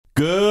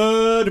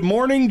Good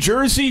morning,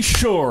 Jersey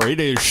Shore. It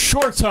is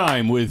short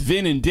time with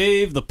Vin and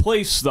Dave, the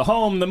place, the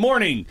home, the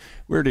morning,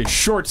 where it is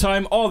short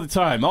time all the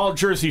time. All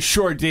Jersey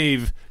Shore,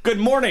 Dave. Good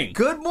morning.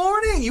 Good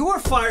morning. You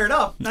are fired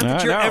up. Not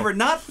that you're ever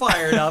not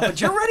fired up,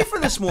 but you're ready for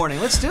this morning.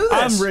 Let's do this.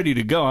 I'm ready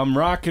to go. I'm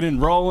rocking and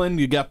rolling.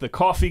 You got the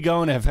coffee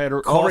going. I've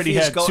already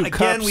had 2 cups.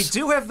 Again, we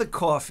do have the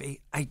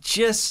coffee. I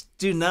just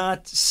do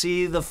not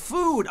see the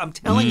food. I'm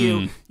telling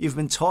you, you've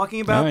been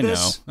talking about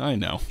this. I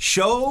know.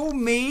 Show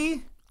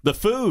me the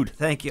food.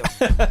 Thank you.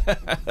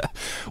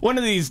 One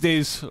of these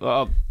days,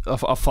 I'll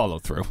follow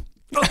through.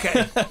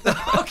 Okay.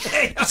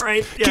 Okay. All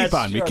right. Yes,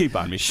 Keep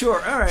on me.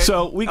 Sure. All right.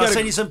 So I'll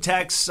send you some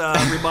texts,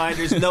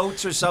 reminders,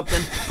 notes, or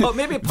something. Oh,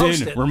 maybe a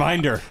post-it.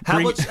 Reminder.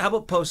 How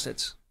about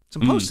post-its?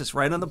 Some post-its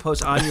right on the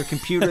post on your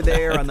computer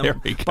there, on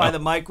by the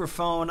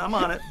microphone. I'm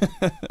on it.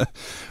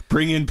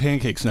 Bring in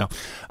pancakes now.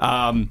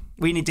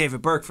 We need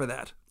David Burke for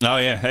that. Oh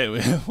yeah, hey,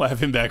 we'll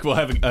have him back. We'll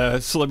have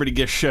a celebrity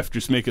guest chef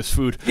just make us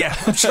food. Yeah,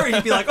 I'm sure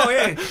he'd be like, "Oh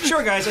yeah,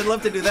 sure guys, I'd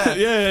love to do that."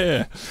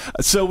 Yeah.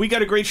 So we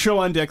got a great show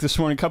on deck this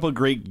morning. A couple of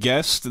great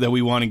guests that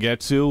we want to get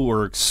to.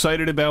 We're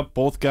excited about.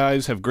 Both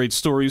guys have great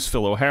stories.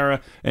 Phil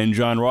O'Hara and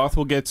John Roth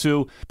will get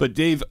to. But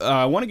Dave,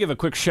 I want to give a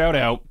quick shout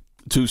out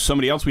to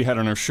somebody else we had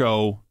on our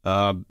show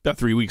about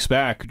 3 weeks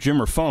back, Jim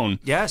Raffone.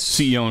 Yes.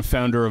 CEO and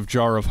founder of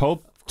Jar of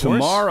Hope.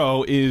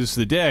 Tomorrow is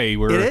the day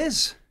where it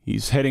is.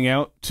 He's heading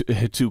out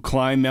to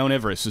climb Mount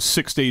Everest. It's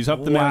 6 days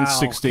up the mountain,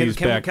 6 days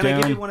back down. Can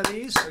I give you one of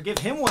these? Or give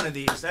him one of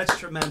these? That's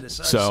tremendous.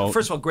 So,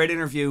 first of all, great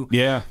interview.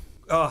 Yeah.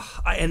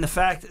 And the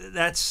fact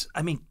that's,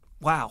 I mean,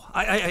 wow.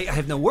 I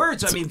have no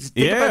words. I mean,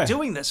 think about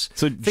doing this.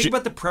 So think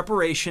about the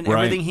preparation,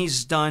 everything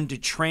he's done to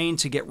train,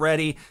 to get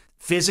ready,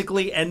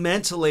 physically and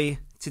mentally,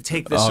 to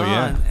take this on.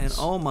 Yeah. And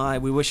oh my,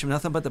 we wish him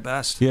nothing but the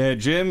best. Yeah,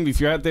 Jim, if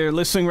you're out there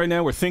listening right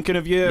now, we're thinking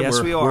of you. Yes,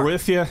 we are. We're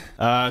with you.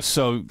 Well,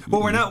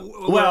 we're not.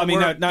 I mean,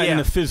 not in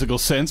a physical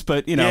sense,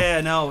 but you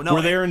know, no.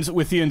 We're there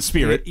with you in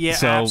spirit. Yeah,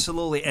 so,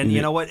 absolutely. And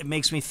you know what? It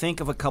makes me think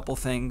of a couple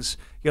things.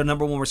 You know,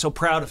 number one, we're so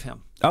proud of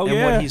him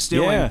and what he's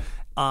doing. Yeah.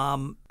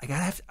 I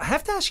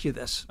have to ask you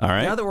this. All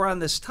right. Now that we're on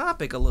this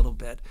topic a little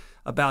bit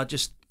about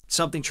just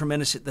something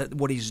tremendous that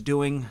what he's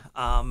doing.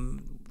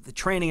 The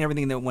training and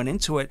everything that went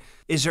into it.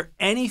 Is there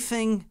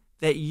anything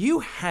that you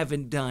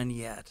haven't done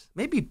yet?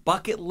 Maybe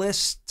bucket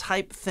list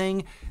type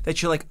thing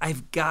that you're like,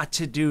 I've got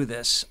to do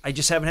this. I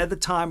just haven't had the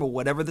time or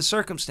whatever the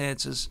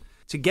circumstances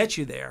to get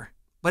you there.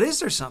 But is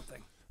there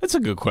something? That's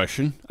a good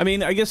question. I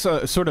mean, I guess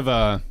sort of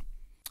a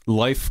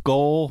life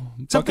goal,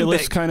 bucket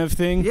list kind of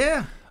thing.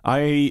 Yeah.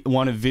 I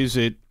want to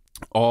visit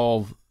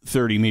all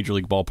 30 Major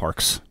League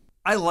ballparks.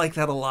 I like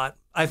that a lot.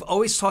 I've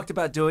always talked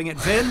about doing it.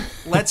 Vin,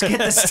 let's get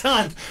this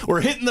done.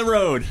 We're hitting the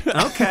road.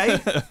 Okay.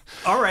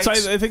 All right. So I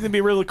think that'd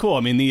be really cool. I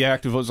mean, the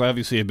active was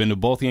obviously I've been to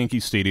both Yankee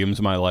stadiums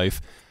in my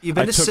life. You've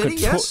been to City,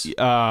 yes?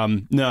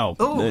 No.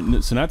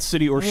 Ooh. So not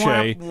City or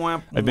Shea.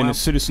 I've been to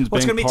Citizens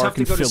Bank Park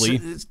in Philly.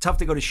 It's tough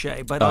to go to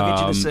Shea, but I'll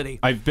get you to City.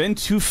 I've been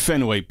to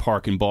Fenway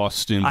Park in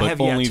Boston, but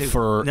only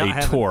for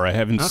a tour. I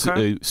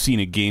haven't seen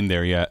a game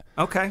there yet.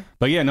 Okay.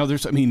 But yeah, no,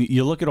 I mean,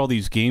 you look at all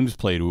these games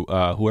played,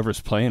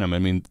 whoever's playing them. I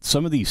mean,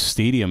 some of these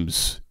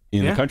stadiums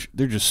in the country,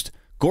 they're just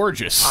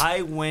gorgeous.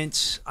 I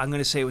went, I'm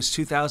going to say it was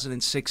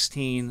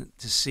 2016,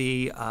 to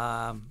see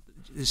the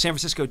San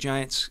Francisco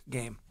Giants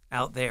game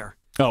out there.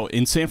 Oh,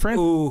 in San Fran?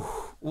 Ooh,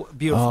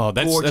 beautiful. Oh,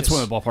 that's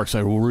one of the ballparks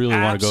I really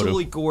want to go to.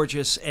 Absolutely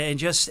gorgeous, and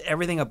just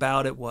everything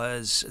about it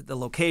was the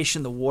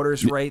location, the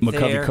water's right there.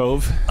 McCovey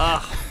Cove.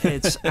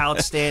 It's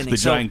outstanding. The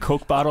giant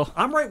Coke bottle.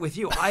 I'm right with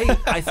you.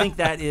 I think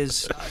that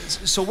is,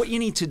 so what you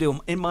need to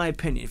do, in my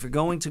opinion, if you're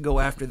going to go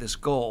after this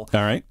goal,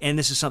 all right, and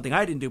this is something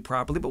I didn't do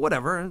properly, but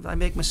whatever, I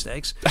make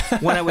mistakes.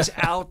 When I was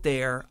out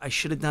there, I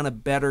should have done a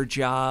better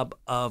job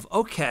of,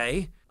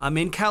 okay, I'm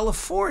in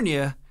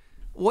California,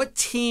 what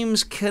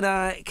teams can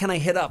I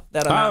hit up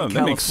that I'm out in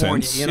California? Makes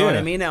sense. You know what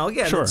I mean? Now,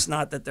 again, it's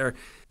not that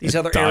these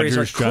other areas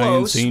are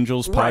close. Giants,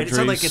 Angels, Padres. Right, it's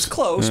not like it's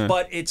close,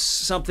 but it's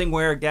something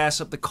where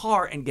gas up the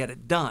car and get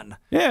it done.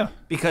 Yeah.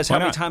 Because how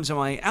many times am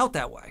I out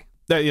that way?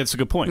 That's a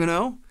good point. You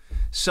know?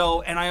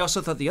 So, and I also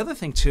thought the other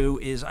thing, too,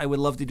 is I would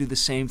love to do the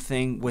same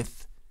thing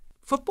with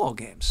football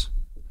games.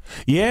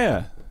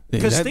 Yeah.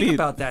 Because think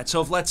about that.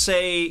 So if, let's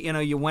say,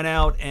 you went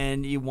out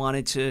and you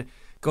wanted to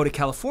go to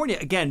California,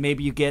 again,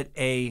 maybe you get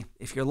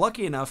if you're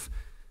lucky enough,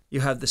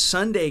 you have the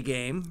Sunday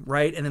game,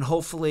 right? And then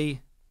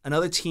hopefully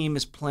another team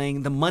is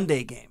playing the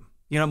Monday game,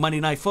 Monday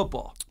Night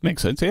Football.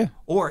 Makes sense, yeah.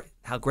 Or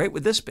how great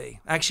would this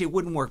be? Actually, it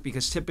wouldn't work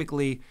because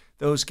typically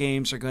those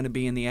games are going to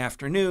be in the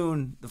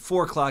afternoon, the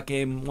 4 o'clock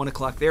game, 1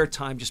 o'clock their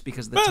time, just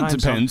because of the time zone. It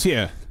depends,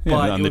 yeah.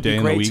 But on the day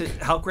and the week.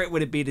 How great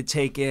would it be to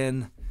take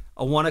in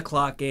a 1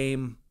 o'clock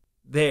game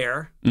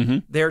there,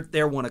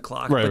 their 1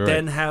 o'clock, but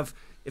then have,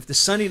 if the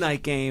Sunday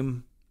night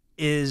game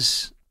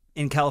is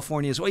in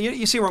California as well.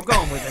 You see where I'm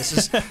going with this.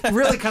 Is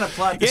really kind of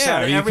plot this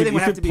out. Everything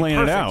would have to be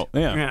perfect. It out.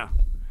 Yeah.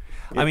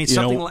 I mean,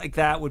 something like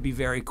that would be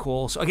very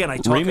cool. So again, I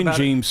talk Raymond about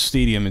James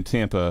Stadium in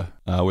Tampa,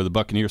 where the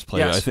Buccaneers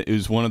play. I think it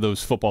was one of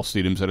those football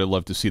stadiums that I'd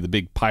love to see, the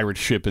big pirate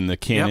ship and the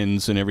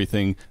cannons and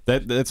everything.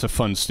 That's a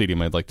fun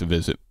stadium I'd like to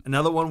visit.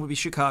 Another one would be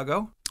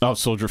Chicago. Oh,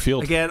 Soldier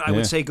Field. Again, I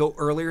would say go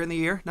earlier in the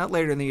year, not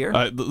later in the year.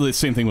 The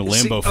same thing with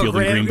Lambeau Field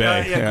in Green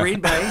Bay. Yeah, Green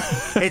Bay.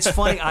 It's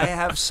funny. I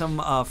have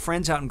some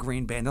friends out in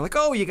Green Bay, and they're like,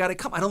 "Oh, you got to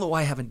come." I don't know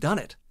why I haven't done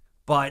it.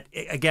 But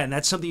again,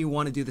 that's something you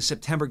want to do the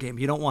September game.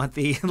 You don't want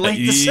the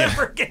late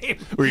December game.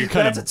 Where you're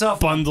kind of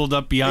bundled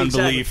up beyond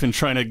belief and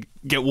trying to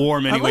get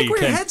warm any way you can. I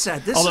like where your head's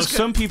at. Although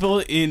some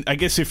people, I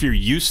guess if you're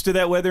used to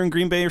that weather in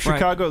Green Bay or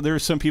Chicago, there are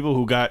some people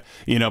who got,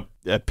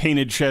 a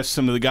painted chest,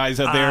 some of the guys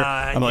out there.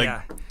 I'm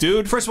like,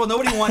 dude. First of all,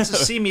 nobody wants to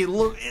see me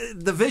look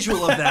the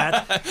visual of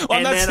that. Well,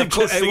 and I'm then, not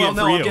suggesting it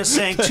for you. I'm just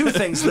saying two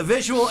things: the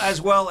visual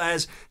as well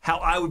as how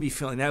I would be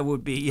feeling. That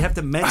would be you have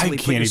to mentally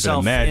put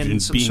yourself I can't even imagine in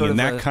some being sort in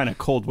of that kind of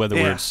cold weather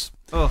where it's.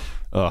 Wow.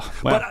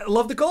 But I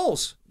love the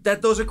goals.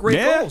 Those are great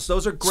goals.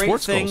 Those are great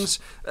sports things.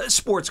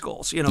 Sports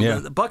goals.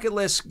 The bucket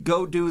list.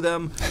 Go do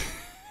them.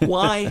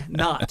 Why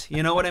not?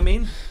 You know what I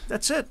mean?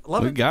 That's it.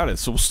 Love it. We got it.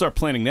 So we'll start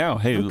planning now.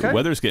 Hey, the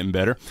weather's getting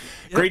better.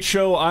 Yep. Great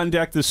show on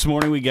deck this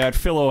morning. We got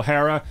Phil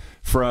O'Hara,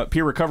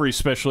 peer recovery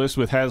specialist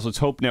with Hazlet's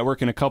Hope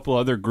Network and a couple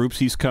other groups.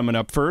 He's coming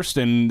up first.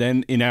 And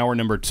then in hour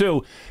number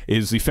 2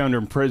 is the founder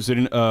and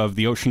president of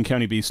the Ocean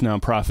County-based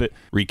nonprofit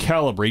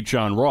Recalibrate,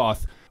 John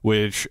Roth,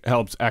 which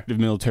helps active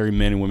military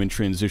men and women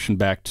transition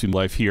back to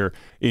life here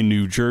in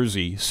New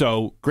Jersey.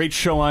 So great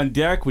show on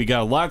deck. We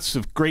got lots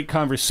of great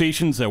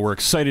conversations that we're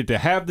excited to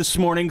have this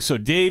morning. So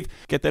Dave,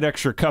 get that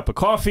extra cup of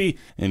coffee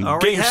and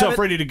get yourself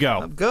ready to go.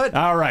 I'm good.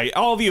 All right.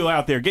 All of you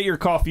out there, get your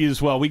coffee as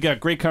well. We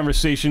got great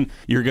conversation.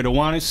 You're going to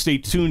want to stay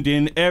tuned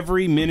in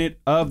every minute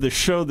of the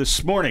show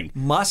this morning.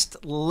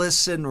 Must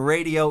listen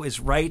radio is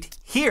right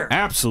here.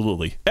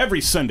 Absolutely. Every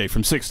Sunday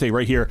from 6 to 8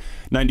 right here,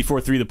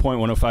 94.3 The Point,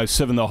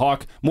 105.7 The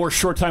Hawk. More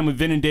Short Time with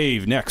Vin and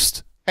Dave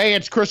next. Hey,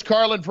 it's Chris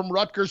Carlin from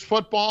Rutgers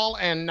Football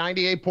and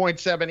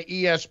 98.7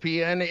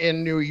 ESPN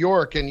in New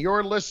York, and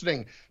you're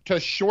listening to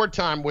Short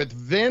Time with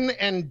Vin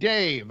and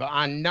Dave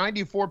on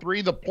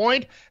 94.3 The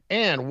Point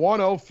and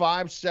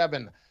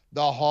 105.7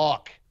 The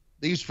Hawk.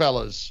 These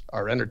fellas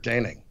are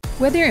entertaining.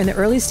 Whether you're in the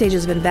early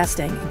stages of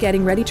investing,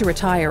 getting ready to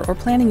retire, or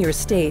planning your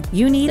estate,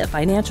 you need a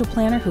financial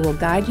planner who will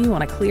guide you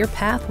on a clear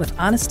path with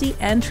honesty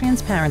and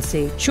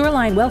transparency.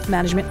 Shoreline Wealth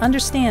Management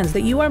understands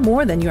that you are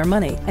more than your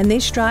money, and they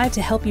strive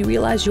to help you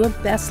realize your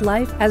best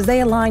life as they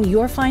align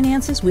your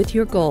finances with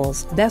your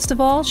goals. Best of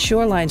all,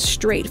 Shoreline's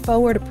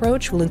straightforward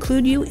approach will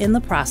include you in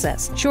the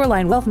process.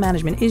 Shoreline Wealth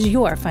Management is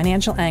your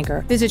financial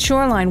anchor. Visit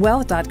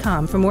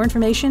shorelinewealth.com for more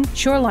information.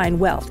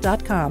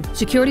 Shorelinewealth.com.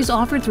 Securities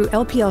offered through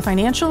LPL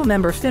Financial,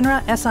 member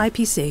FINRA,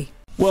 SIPC.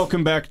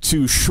 Welcome back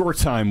to Short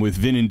Time with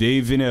Vin and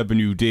Dave. In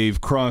Ebenau, Dave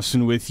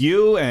Crossan with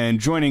you. And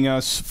joining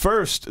us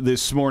first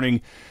this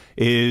morning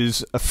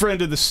is a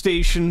friend of the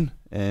station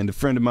and a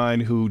friend of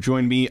mine who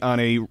joined me on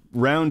a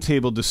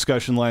roundtable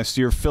discussion last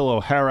year, Phil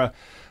O'Hara,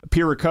 a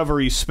peer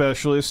recovery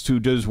specialist who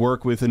does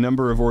work with a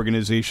number of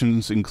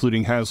organizations,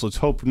 including Hazlet's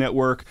Hope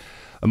Network,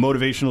 a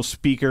motivational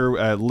speaker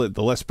at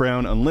the Les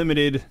Brown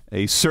Unlimited,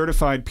 a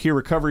certified peer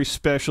recovery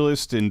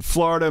specialist in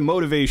Florida,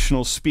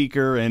 motivational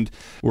speaker, and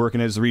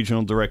working as the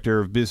regional director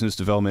of business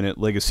development at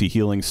Legacy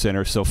Healing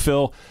Center. So,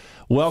 Phil,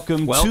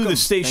 welcome to the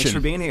station. Thanks for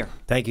being here.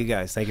 Thank you,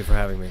 guys. Thank you for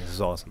having me. This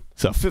is awesome.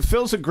 So,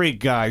 Phil's a great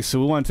guy, so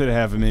we wanted to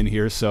have him in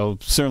here. So,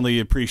 certainly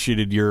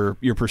appreciated your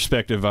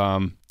perspective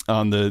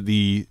on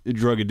the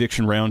drug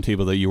addiction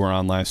roundtable that you were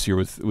on last year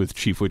with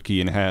Chief Whitkey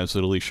and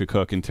Hazlet, Alicia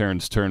Cook, and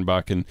Terrence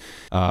Turnbuck. And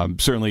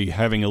certainly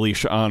having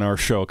Alicia on our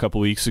show a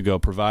couple weeks ago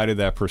provided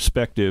that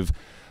perspective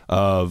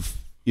of,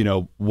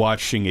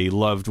 watching a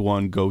loved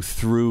one go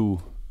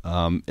through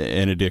an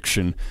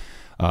addiction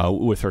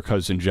with her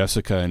cousin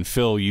Jessica. And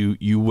Phil,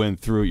 you went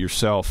through it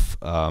yourself.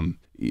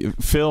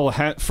 Phil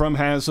from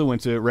Hazlet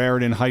went to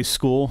Raritan High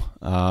School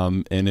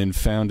and then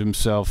found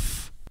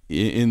himself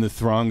in the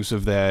throngs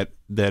of that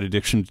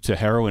addiction to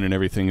heroin and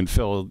everything. And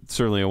Phil,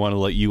 certainly I want to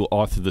let you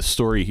author the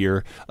story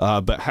here.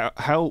 But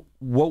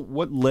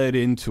what led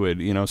into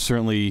it?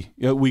 Certainly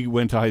we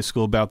went to high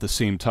school about the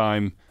same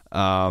time.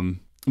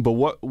 But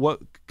what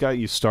got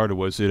you started?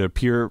 Was it a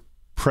peer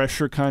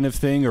pressure kind of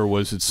thing, or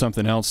was it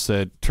something else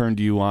that turned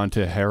you on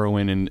to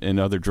heroin and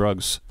other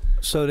drugs?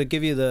 So to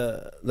give you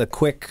the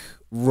quick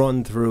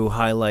run through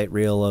highlight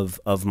reel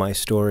of my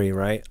story,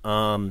 right?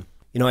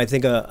 I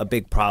think a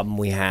big problem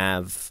we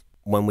have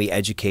when we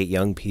educate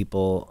young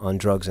people on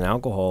drugs and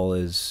alcohol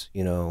is,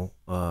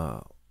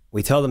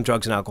 we tell them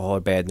drugs and alcohol are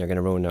bad and they're going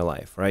to ruin their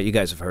life, right? You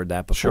guys have heard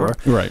that before.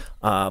 Sure. Right.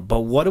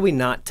 But what do we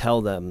not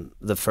tell them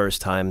the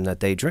first time that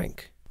they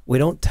drink? We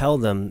don't tell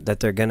them that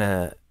they're going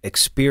to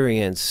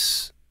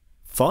experience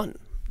fun,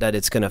 that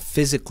it's going to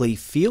physically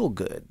feel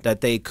good,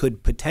 that they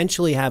could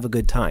potentially have a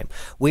good time.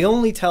 We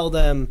only tell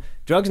them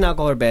drugs and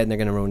alcohol are bad and they're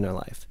going to ruin their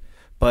life.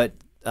 But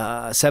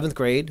 7th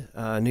grade,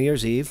 New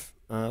Year's Eve,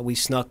 we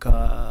snuck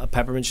a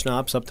peppermint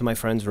schnapps up to my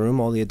friend's room.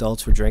 All the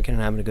adults were drinking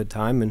and having a good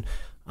time, and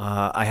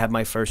I had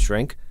my first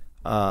drink.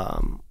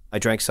 I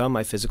drank some.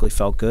 I physically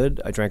felt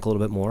good. I drank a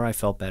little bit more. I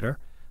felt better.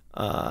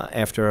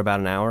 After about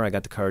an hour, I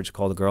got the courage to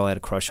call the girl I had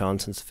a crush on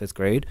since the 5th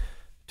grade.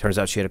 Turns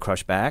out she had a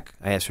crush back.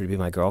 I asked her to be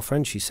my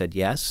girlfriend. She said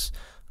yes.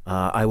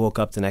 I woke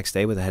up the next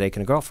day with a headache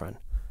and a girlfriend.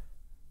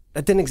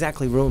 that didn't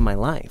exactly ruin my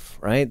life,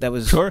 right? That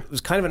was Sure. It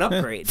was kind of an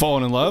upgrade.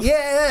 Falling in love?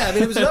 Yeah, I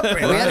mean, it was an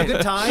upgrade. We had a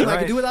good time. I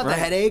could do without the Right.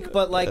 headache,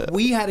 but like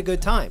we had a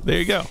good time. There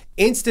you go.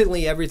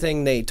 Instantly,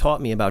 everything they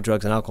taught me about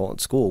drugs and alcohol in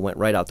school went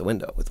right out the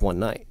window with one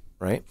night,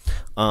 right?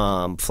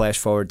 Flash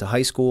forward to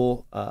high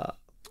school,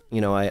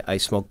 you know, I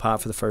smoked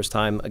pot for the first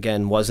time.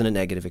 Again, wasn't a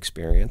negative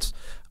experience.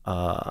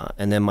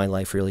 And then my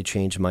life really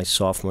changed in my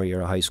sophomore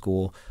year of high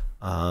school.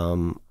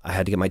 I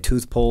had to get my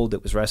tooth pulled.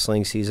 It was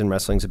wrestling season.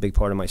 Wrestling's a big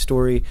part of my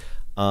story.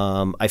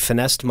 I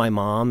finessed my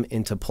mom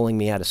into pulling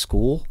me out of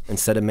school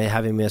instead of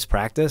having me miss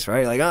practice,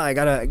 right? Like, oh, I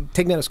gotta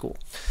take me out of school.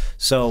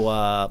 So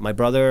my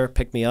brother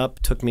picked me up,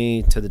 took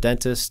me to the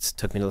dentist,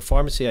 took me to the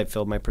pharmacy. I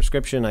filled my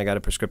prescription. I got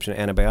a prescription of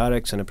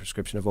antibiotics and a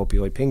prescription of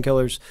opioid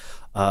painkillers.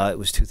 It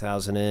was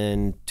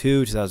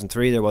 2002,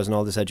 2003. There wasn't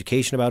all this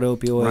education about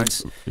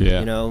opioids. Right. Yeah.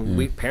 You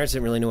know, parents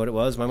didn't really know what it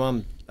was. My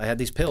mom, I had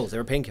these pills. They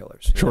were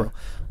painkillers. Sure.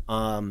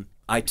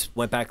 I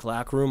went back to the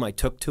locker room. I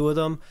took 2 of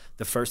them.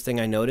 The first thing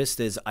I noticed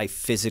is I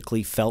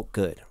physically felt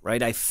good,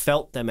 right? I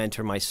felt them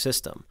enter my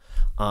system.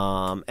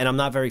 And I'm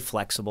not very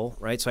flexible,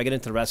 right? So I get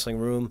into the wrestling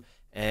room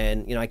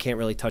and, you know, I can't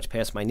really touch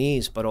past my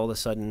knees, but all of a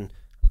sudden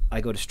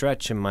I go to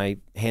stretch and my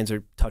hands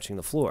are touching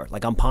the floor.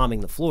 Like I'm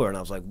palming the floor. And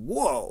I was like,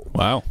 whoa.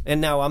 Wow. And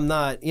now I'm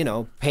not, you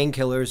know,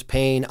 painkillers,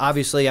 pain.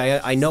 Obviously,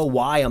 I know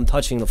why I'm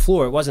touching the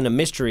floor. It wasn't a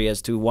mystery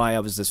as to why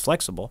I was this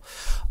flexible.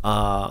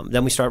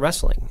 Then we start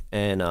wrestling.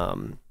 And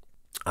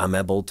I'm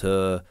able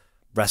to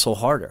wrestle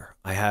harder.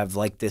 I have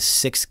like this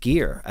 6th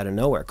gear out of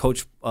nowhere.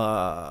 Coach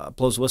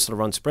blows the whistle to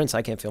run sprints.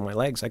 I can't feel my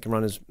legs. I can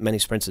run as many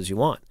sprints as you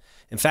want.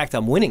 In fact,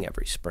 I'm winning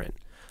every sprint.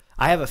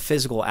 I have a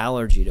physical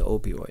allergy to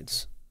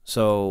opioids.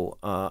 So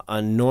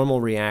a normal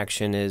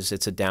reaction is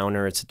it's a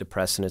downer, it's a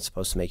depressant, it's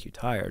supposed to make you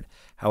tired.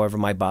 However,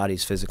 my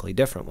body's physically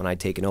different. When I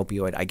take an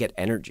opioid, I get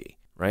energy,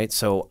 right?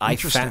 So I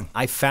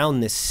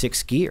found this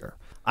 6th gear.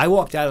 I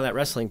walked out of that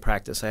wrestling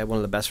practice. I had one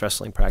of the best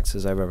wrestling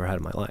practices I've ever had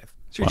in my life.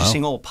 So you're just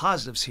seeing all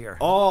positives here.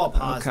 All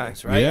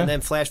positives, right? Yeah. And then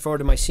flash forward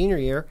to my senior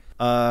year,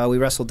 we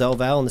wrestled Del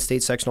Val in the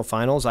state sectional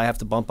finals. I have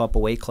to bump up a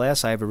weight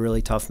class. I have a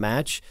really tough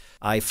match.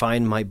 I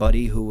find my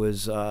buddy who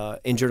was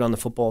injured on the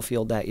football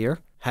field that year,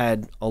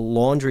 had a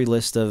laundry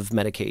list of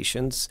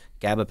medications,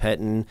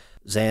 gabapentin,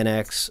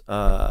 Xanax,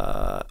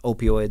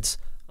 opioids.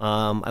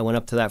 I went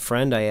up to that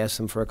friend. I asked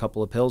him for a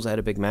couple of pills. I had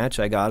a big match.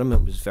 I got him.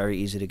 It was very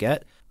easy to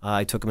get.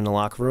 I took him in the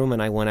locker room,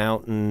 and I went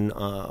out and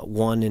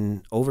won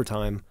in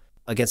overtime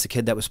against a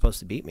kid that was supposed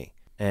to beat me.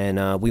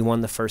 And we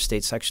won the first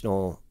state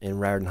sectional in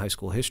Raritan High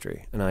School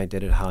history, and I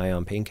did it high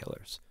on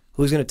painkillers.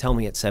 Who's going to tell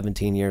me at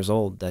 17 years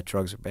old that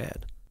drugs are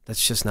bad?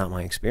 That's just not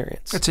my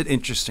experience. That's an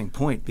interesting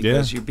point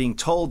because you're being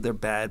told they're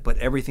bad, but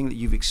everything that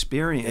you've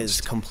experienced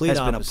is complete has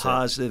been a opposite.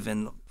 positive.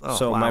 And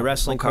So my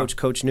wrestling coach,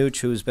 Coach Nooch,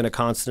 who's been a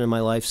constant in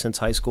my life since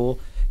high school,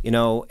 you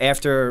know,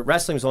 after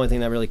wrestling was the only thing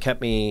that really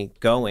kept me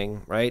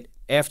going, right?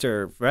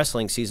 After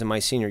wrestling season, my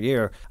senior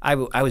year, I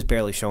was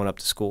barely showing up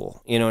to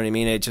school. You know what I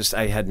mean?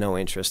 I had no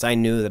interest. I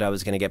knew that I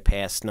was going to get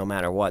passed no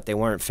matter what. They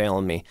weren't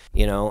failing me,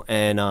 you know?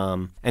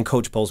 And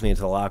Coach pulls me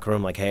into the locker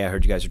room like, hey, I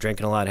heard you guys are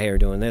drinking a lot. Hey, you're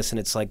doing this. And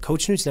it's like,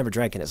 Coach Newt's never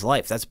drank in his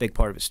life. That's a big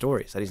part of his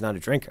story, is that he's not a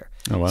drinker.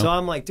 Oh, wow. So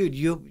I'm like, dude,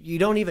 you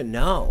don't even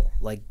know.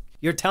 Like,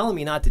 you're telling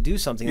me not to do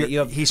something that you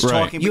have. He's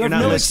talking, but you you're have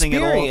not no listening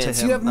at all to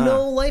experience. him. You have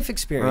no life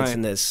experience Right.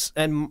 in this.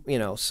 And, you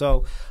know,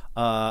 so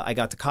I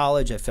got to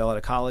college. I fell out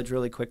of college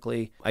really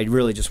quickly. I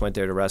really just went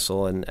there to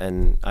wrestle,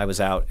 and I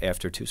was out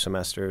after 2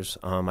 semesters.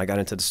 I got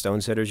into the Stone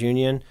Setters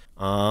Union,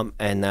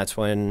 and that's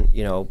when,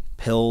 you know,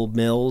 pill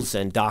mills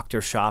and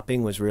doctor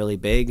shopping was really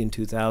big in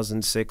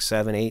 2006,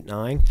 7, 8,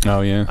 9. Oh,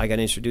 yeah. I got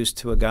introduced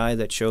to a guy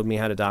that showed me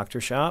how to doctor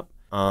shop,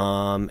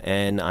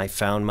 and I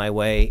found my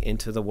way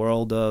into the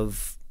world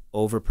of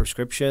over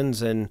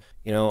prescriptions, and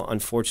you know,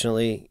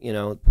 unfortunately, you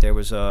know, there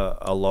was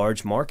a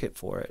large market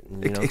for it.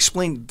 And, you know,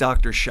 Explain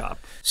doctor shop.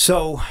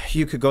 so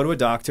you could go to a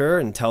doctor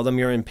and tell them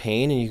you're in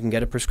pain and you can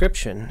get a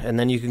prescription, and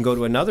then you can go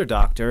to another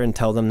doctor and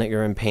tell them that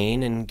you're in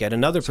pain and get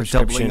another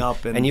prescription. doubling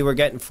up and you were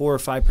getting 4 or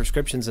 5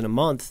 prescriptions in a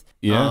month.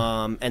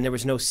 Yeah. And there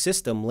was no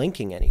system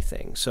linking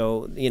anything.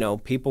 So, you know,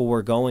 people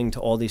were going to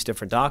all these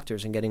different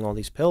doctors and getting all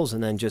these pills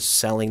and then just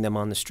selling them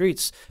on the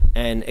streets.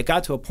 And it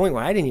got to a point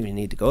where I didn't even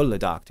need to go to the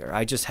doctor.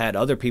 I just had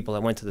other people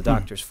that went to the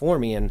doctors for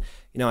me, and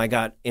you know, I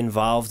got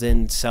involved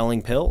in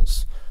selling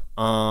pills.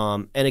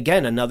 And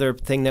again, another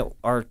thing that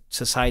our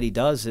society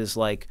does is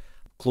like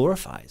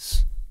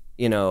glorifies,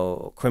 you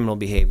know, criminal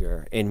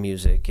behavior in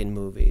music, in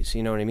movies.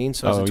 You know what I mean?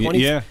 So as that's a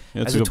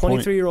a good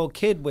point. 23-year-old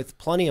kid with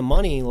plenty of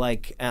money,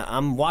 like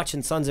I'm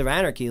watching Sons of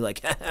Anarchy,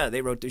 like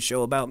they wrote this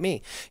show about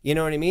me. You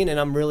know what I mean? And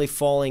I'm really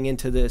falling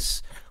into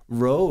this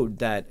road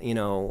that, you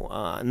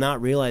know,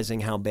 not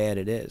realizing how bad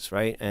it is,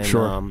 right? And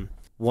Sure.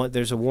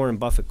 There's a Warren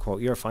Buffett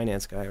quote. You're a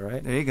finance guy,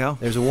 right? There you go.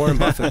 There's a Warren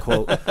Buffett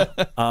quote.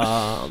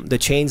 The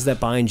chains that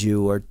bind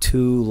you are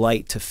too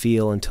light to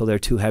feel until they're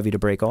too heavy to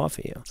break off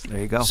of you. There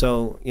you go.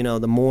 So, you know,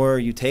 the more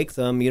you take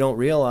them, you don't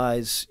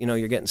realize, you know,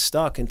 you're getting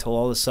stuck until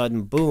all of a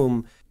sudden,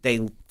 boom,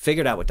 they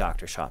figured out what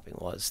doctor shopping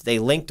was. They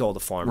linked all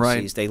the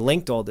pharmacies. Right. They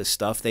linked all this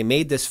stuff. They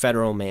made this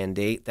federal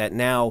mandate that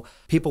now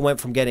people went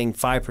from getting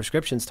 5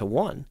 prescriptions to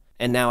 1.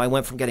 And now I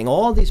went from getting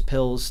all these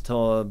pills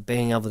to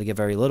being able to get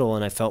very little,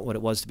 and I felt what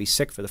it was to be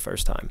sick for the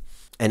first time.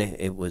 And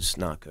it was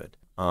not good.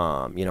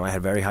 You know, I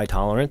had very high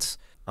tolerance.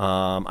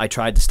 I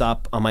tried to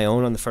stop on my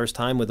own on the first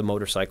time with a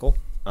motorcycle,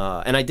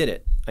 and I did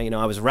it. You know,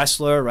 I was a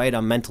wrestler, right?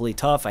 I'm mentally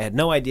tough. I had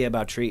no idea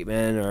about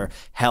treatment or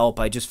help.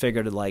 I just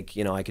figured, like,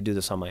 you know, I could do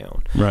this on my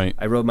own. Right.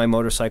 I rode my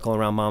motorcycle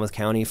around Monmouth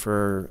County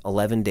for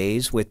 11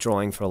 days,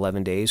 withdrawing for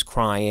 11 days,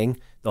 crying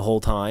the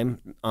whole time,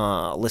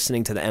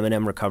 listening to the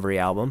Eminem Recovery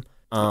album.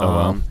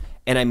 Wow.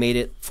 And I made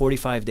it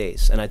 45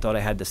 days, and I thought I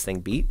had this thing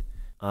beat.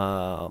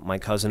 My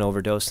cousin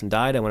overdosed and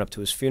died. I went up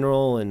to his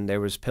funeral, and there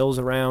was pills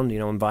around, you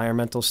know,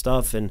 environmental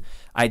stuff. And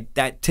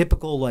that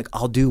typical, like,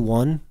 I'll do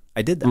one,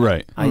 I did that.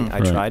 Right. I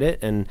tried it,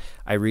 and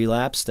I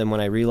relapsed. And when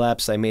I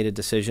relapsed, I made a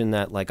decision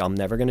that, like, I'm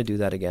never going to do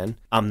that again.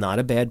 I'm not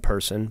a bad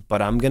person,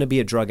 but I'm going to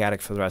be a drug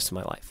addict for the rest of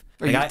my life.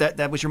 Like,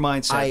 that was your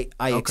mindset?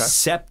 I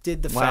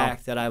accepted the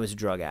fact that I was a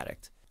drug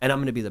addict, and I'm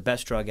going to be the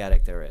best drug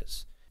addict there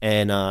is.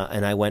 And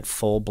I went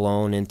full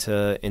blown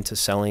into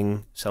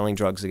selling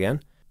drugs again.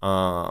 You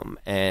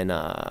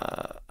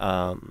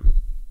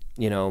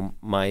know,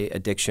 my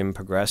addiction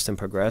progressed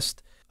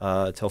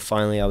till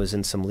finally I was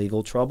in some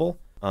legal trouble.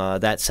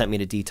 That sent me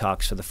to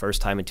detox for the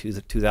first time in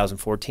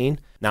 2014,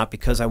 not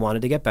because I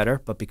wanted to get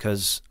better, but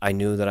because I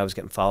knew that I was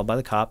getting followed by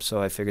the cops, so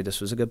I figured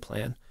this was a good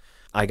plan.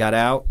 I got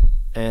out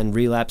and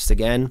relapsed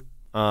again.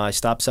 I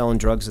stopped selling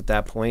drugs at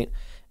that point.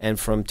 And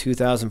from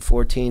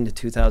 2014 to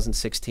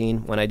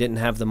 2016, when I didn't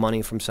have the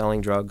money from selling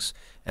drugs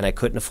and I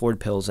couldn't afford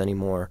pills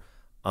anymore,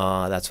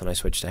 that's when I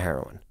switched to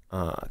heroin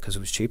because it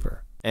was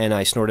cheaper. And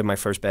I snorted my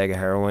first bag of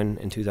heroin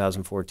in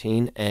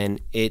 2014,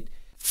 and it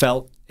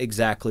felt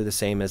exactly the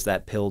same as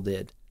that pill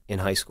did in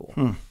high school,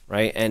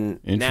 right? And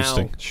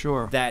now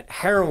that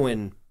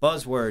heroin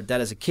buzzword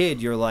that as a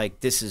kid, you're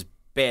like, this is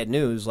bad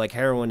news. Like,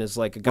 heroin is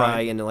like a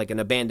guy in like an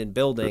abandoned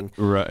building.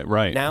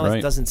 Right. Now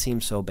it doesn't seem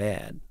so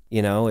bad.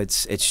 You know,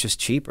 it's just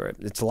cheaper.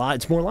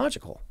 It's more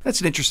logical.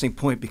 That's an interesting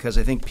point, because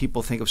I think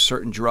people think of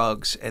certain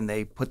drugs and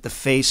they put the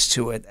face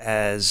to it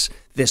as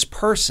this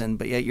person,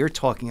 but yet you're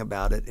talking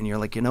about it and you're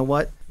like, you know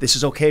what? This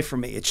is okay for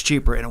me. It's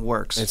cheaper and it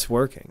works. It's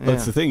working.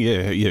 That's the thing.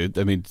 Yeah.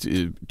 I mean,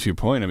 to your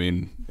point, I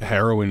mean,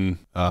 heroin,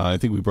 I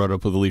think we brought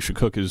up with Alicia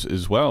Cook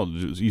as well.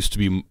 It used to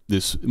be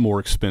this more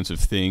expensive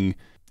thing.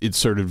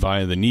 Inserted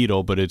via the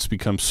needle, but it's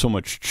become so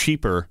much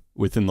cheaper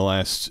within the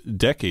last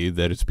decade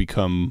that it's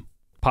become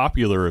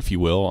popular, if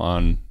you will,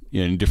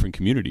 in different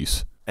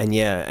communities. And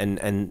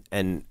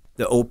and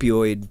the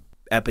opioid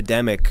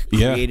epidemic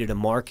created a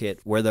market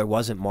where there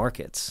wasn't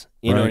markets.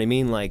 You know what I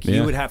mean? Like,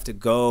 you would have to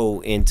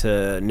go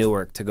into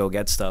Newark to go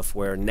get stuff,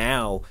 where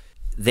now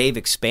they've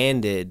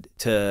expanded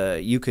to,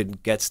 you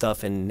could get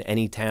stuff in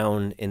any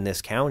town in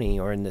this county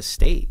or in this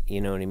state.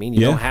 You know what I mean?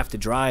 You don't have to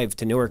drive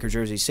to Newark or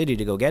Jersey City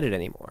to go get it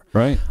anymore.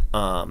 Right.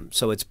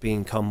 So it's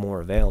become more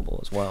available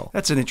as well.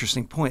 That's an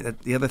interesting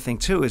point. The other thing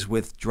too is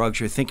with drugs,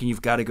 you're thinking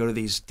you've got to go to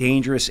these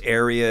dangerous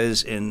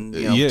areas and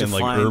in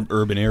like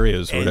urban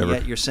areas or and whatever.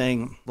 Yet you're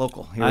saying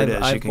local. Here it is.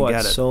 You I've can bought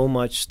get it. so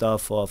much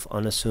stuff off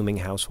unassuming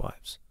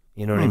housewives.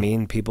 You know what I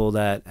mean? People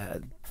that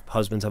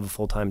husbands have a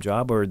full-time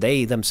job, or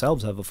they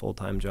themselves have a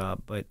full-time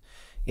job, but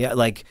yeah,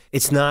 like,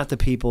 it's not the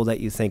people that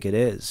you think it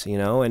is, you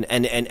know, and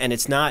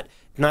it's not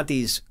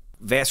these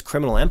vast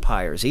criminal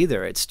empires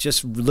either. It's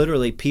just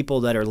literally people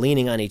that are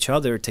leaning on each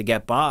other to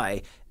get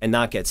by and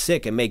not get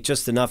sick and make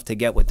just enough to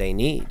get what they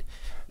need,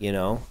 you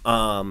know.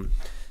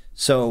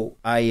 So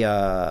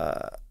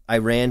I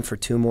ran for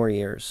 2 more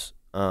years.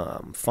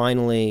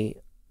 Finally,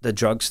 the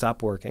drug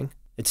stopped working.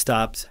 It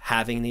stopped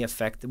having the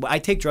effect. I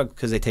take drugs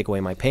because they take away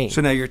my pain. So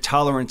now your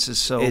tolerance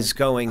is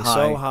going high.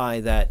 so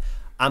high that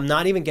I'm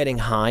not even getting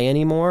high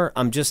anymore.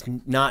 I'm just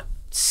not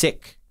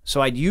sick.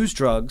 So I'd use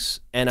drugs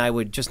and I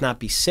would just not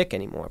be sick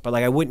anymore. But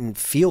like, I wouldn't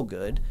feel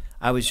good.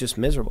 I was just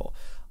miserable.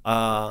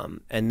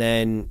 And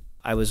then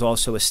I was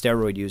also a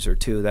steroid user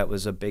too. That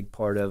was a big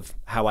part of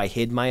how I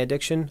hid my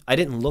addiction. I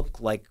didn't look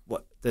like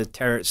what the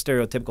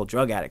stereotypical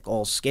drug addict,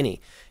 all skinny.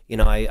 You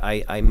know,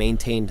 I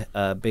maintained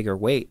a bigger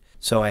weight.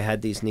 So I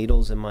had these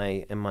needles in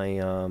my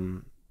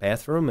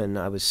bathroom, and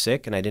I was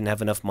sick, and I didn't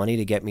have enough money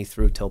to get me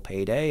through till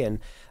payday, and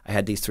I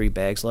had these 3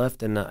 bags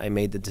left, and I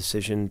made the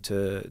decision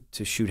to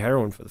shoot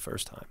heroin for the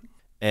first time.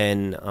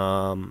 And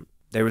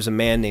there was a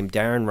man named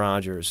Darren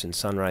Rogers in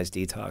Sunrise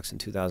Detox in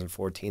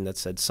 2014 that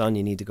said, "Son,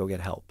 you need to go get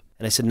help."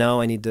 And I said,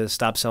 "No, I need to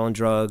stop selling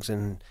drugs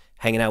and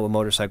hanging out with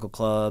motorcycle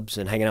clubs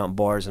and hanging out in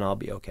bars, and I'll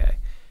be okay."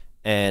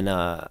 And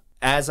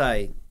as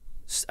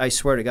I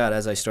swear to God,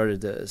 as I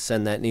started to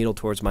send that needle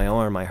towards my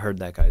arm, I heard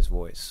that guy's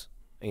voice,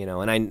 you know,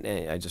 and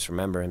I just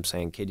remember him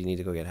saying, "Kid, you need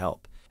to go get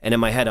help." And in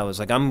my head, I was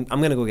like, I'm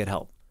going to go get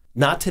help.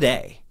 Not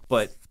today,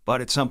 but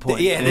at some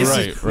point. Yeah,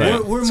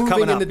 we're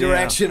moving in the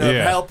direction of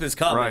help is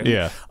coming. Right.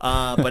 Yeah.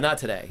 But not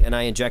today. And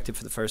I injected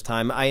for the first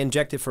time. I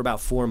injected for about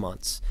 4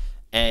 months.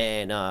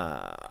 And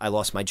I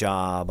lost my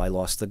job. I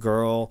lost the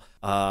girl.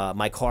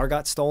 My car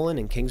got stolen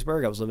in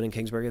Kingsburg. I was living in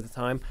Kingsburg at the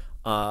time.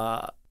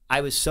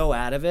 I was so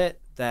out of it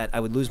that I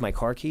would lose my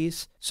car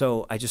keys,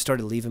 so I just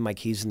started leaving my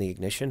keys in the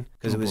ignition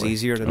because it was boy.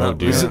 easier to not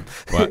lose them.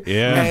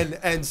 Yeah.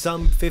 And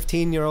some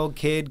 15-year-old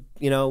kid,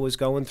 was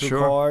going through Sure.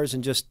 cars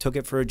and just took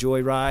it for a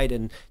joyride,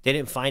 and they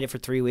didn't find it for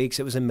 3 weeks.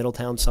 It was in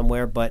Middletown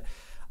somewhere, but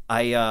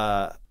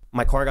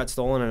my car got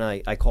stolen, and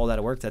I called out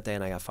of work that day,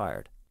 and I got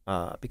fired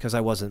because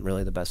I wasn't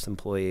really the best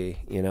employee,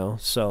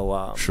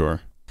 So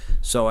Sure.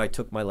 so I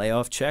took my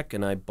layoff check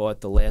and I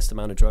bought the last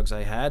amount of drugs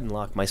I had and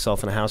locked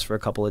myself in a house for a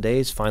couple of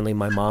days. Finally,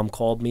 my mom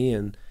called me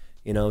and,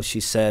 she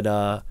said,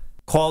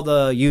 call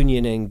the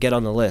union and get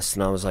on the list.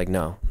 And I was like,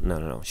 no.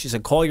 She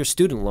said, call your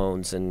student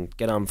loans and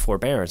get on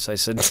forbearance. I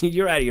said,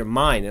 you're out of your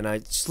mind.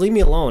 And just leave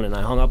me alone. And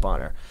I hung up on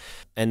her.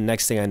 And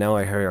next thing I know,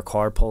 I hear her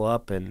car pull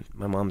up, and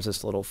my mom's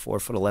this little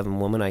 4'11"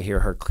 woman. I hear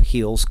her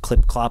heels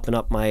clip-clopping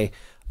up my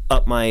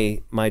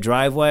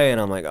driveway,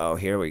 and I'm like, oh,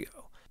 here we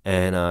go.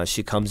 And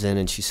she comes in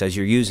and she says,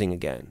 you're using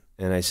again.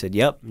 And I said,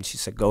 yep. And she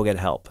said, go get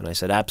help. And I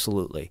said,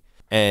 absolutely.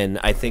 And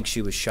I think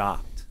she was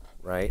shocked,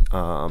 right?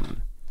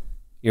 Doesn't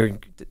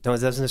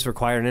this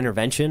require an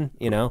intervention,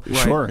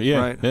 Sure, yeah,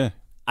 right. yeah.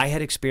 I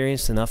had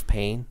experienced enough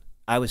pain.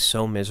 I was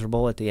so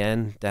miserable at the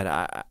end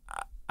that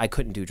I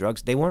couldn't do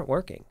drugs. They weren't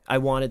working. I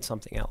wanted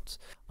something else.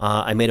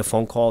 I made a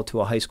phone call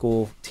to a high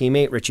school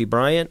teammate, Richie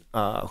Bryant,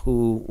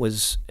 who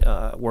was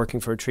working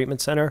for a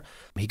treatment center.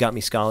 He got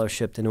me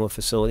scholarshiped into a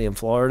facility in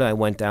Florida. I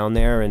went down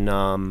there and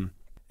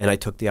I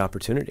took the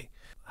opportunity.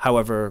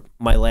 However,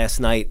 my last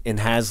night in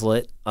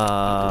Hazlet,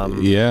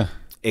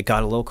 it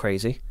got a little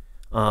crazy.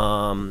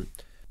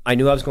 I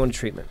knew I was going to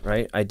treatment,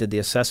 right? I did the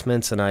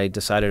assessments and I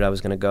decided I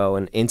was going to go,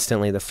 and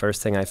instantly the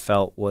first thing I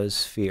felt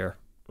was fear,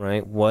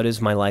 right? What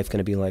is my life going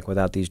to be like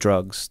without these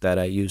drugs that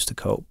I use to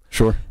cope?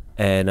 Sure.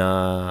 And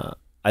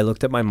I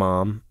looked at my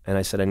mom and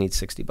I said, I need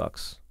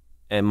 $60.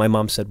 And my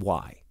mom said,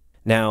 why?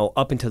 Now,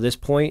 up until this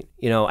point,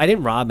 I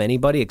didn't rob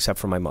anybody except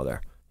for my mother.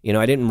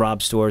 I didn't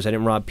rob stores, I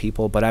didn't rob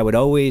people, but I would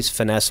always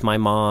finesse my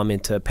mom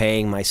into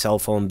paying my cell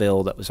phone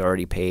bill that was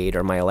already paid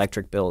or my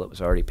electric bill that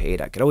was already paid.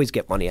 I could always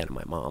get money out of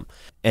my mom.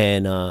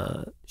 And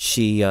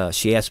she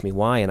asked me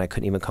why, and I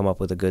couldn't even come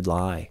up with a good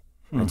lie.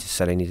 I just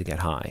said I need to get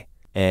high.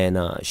 And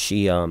this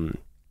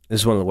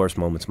is one of the worst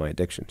moments of my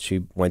addiction.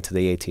 She went to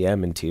the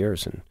ATM in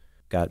tears and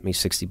got me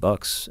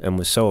 $60 and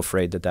was so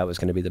afraid that was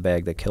going to be the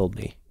bag that killed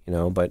me,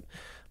 but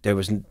there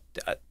was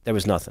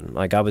nothing.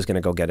 Like, I was going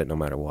to go get it no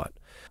matter what.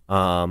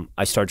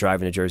 I start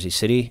driving to Jersey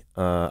City.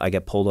 I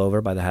get pulled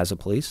over by the Hazlet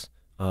police,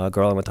 a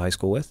girl I went to high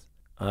school with,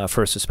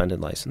 for a suspended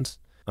license.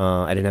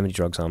 I didn't have any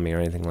drugs on me or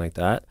anything like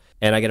that.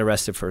 And I get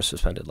arrested for a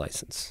suspended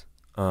license.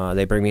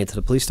 They bring me into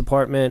the police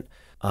department.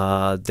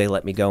 They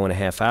let me go in a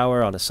half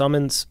hour on a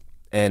summons,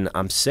 and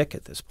I'm sick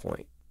at this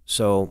point.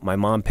 So my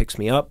mom picks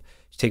me up.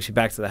 She takes me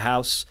back to the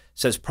house,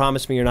 says,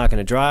 promise me you're not going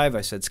to drive.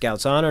 I said,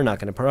 Scout's honor, not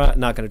going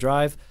to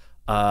drive.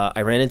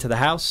 I ran into the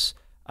house.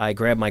 I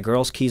grabbed my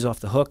girl's keys off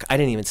the hook. I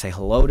didn't even say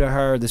hello to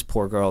her, this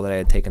poor girl that I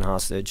had taken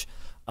hostage.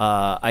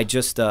 I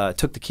just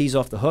took the keys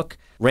off the hook,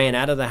 ran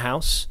out of the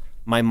house.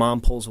 My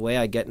mom pulls away.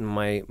 I get in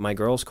my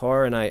girl's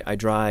car, and I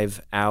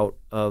drive out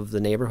of the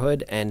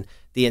neighborhood. And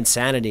the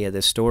insanity of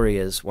this story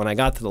is when I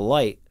got to the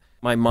light,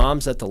 my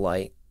mom's at the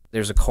light,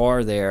 there's a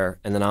car there,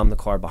 and then I'm the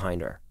car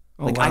behind her.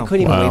 Like, wow. I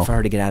couldn't even wait for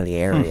her to get out of the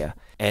area.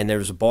 And there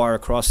was a bar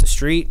across the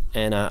street,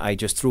 and I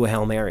just threw a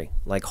Hail Mary,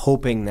 like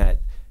hoping that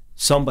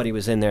somebody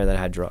was in there that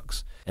had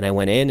drugs. And I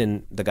went in,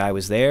 and the guy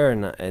was there,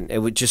 and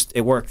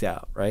it worked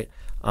out, right?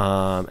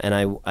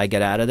 And I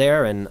get out of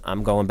there, and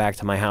I'm going back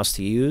to my house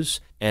to use,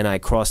 and I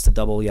cross the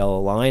double yellow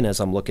line as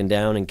I'm looking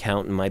down and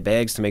counting my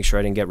bags to make sure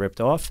I didn't get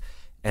ripped off,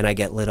 and I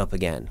get lit up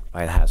again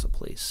by the Hazlet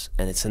police.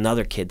 And it's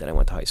another kid that I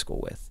went to high school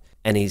with,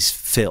 and he's,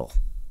 Phil,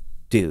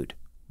 dude,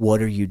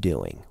 what are you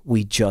doing?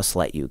 We just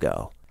let you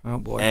go. Oh,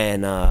 boy.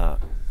 And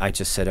I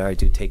just said, all right,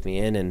 dude, take me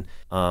in. And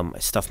I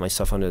stuffed my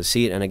stuff under the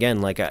seat. And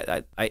again, like,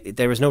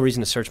 there was no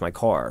reason to search my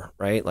car,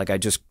 right? Like, I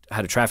just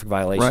had a traffic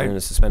violation and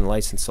a suspended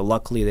license. So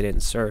luckily they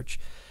didn't search.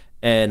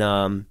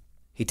 And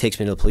he takes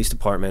me to the police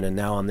department, and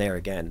now I'm there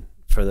again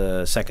for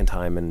the second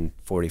time in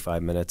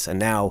 45 minutes. And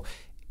now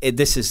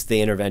this is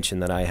the intervention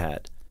that I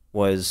had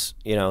was,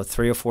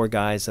 3 or 4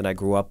 guys that I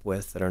grew up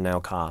with that are now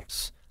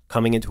cops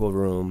coming into a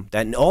room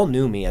that all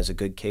knew me as a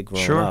good kid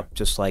growing up,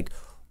 just like,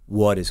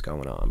 what is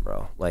going on,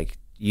 bro? Like,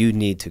 you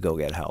need to go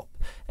get help.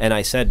 And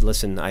I said,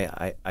 listen,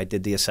 I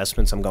did the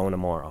assessments. I'm going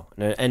tomorrow.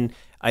 And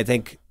I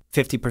think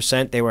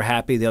 50% they were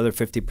happy. The other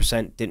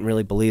 50% didn't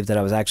really believe that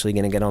I was actually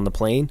going to get on the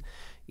plane.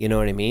 You know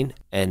what I mean?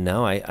 And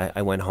no,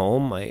 I went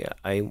home.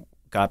 I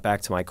got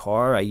back to my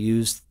car. I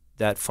used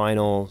that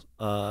final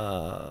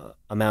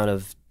amount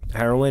of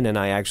heroin, and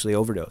I actually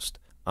overdosed.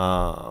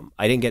 I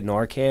didn't get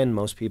Narcan.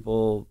 Most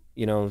people,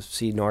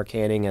 see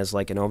Narcaning as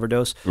like an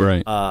overdose.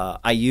 Right.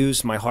 I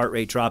used, my heart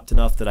rate dropped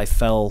enough that I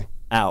fell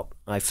out.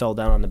 I fell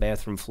down on the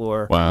bathroom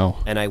floor. Wow.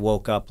 And I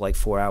woke up like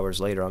 4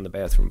 hours later on the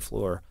bathroom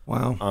floor.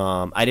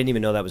 Wow. I didn't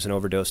even know that was an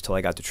overdose till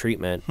I got to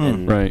treatment.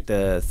 And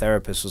the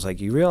therapist was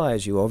like, you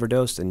realize you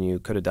overdosed and you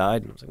could have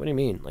died? And I was like, what do you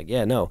mean? Like,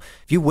 yeah, no.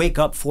 If you wake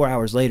up 4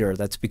 hours later,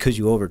 that's because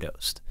you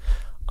overdosed.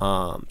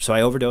 So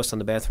I overdosed on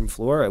the bathroom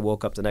floor. I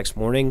woke up the next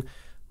morning.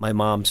 my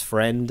mom's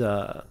friend,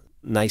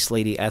 nice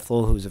lady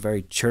Ethel, who's a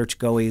very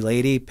church-goey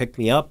lady, picked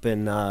me up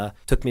and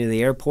took me to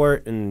the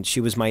airport, and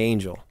she was my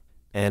angel.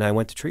 And I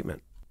went to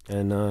treatment.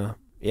 And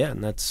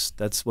and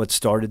that's what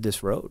started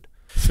this road.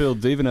 Phil,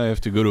 Dave and I have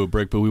to go to a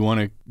break, but we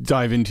want to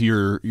dive into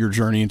your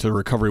journey into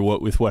recovery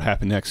with what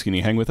happened next. Can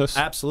you hang with us?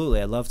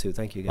 Absolutely. I'd love to.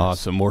 Thank you, guys.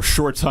 Awesome. More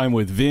Short Time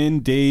with Vin,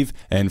 Dave,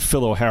 and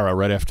Phil O'Hara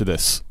right after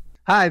this.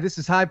 Hi, this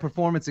is high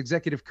performance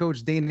executive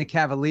coach Dana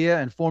Cavalier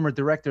and former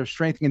director of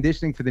strength and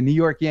conditioning for the New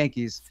York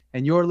Yankees.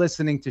 And you're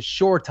listening to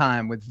Shore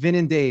Time with Vin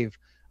and Dave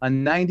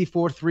on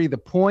 94.3 The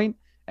Point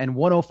and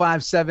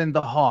 105.7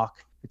 The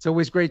Hawk. It's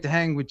always great to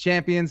hang with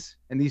champions,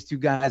 and these two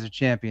guys are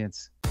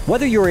champions.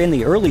 Whether you're in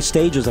the early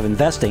stages of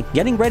investing,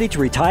 getting ready to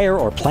retire,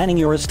 or planning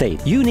your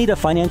estate, you need a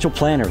financial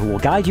planner who will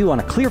guide you on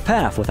a clear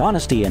path with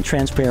honesty and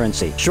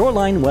transparency.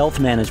 Shoreline Wealth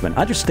Management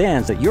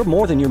understands that you're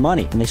more than your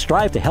money, and they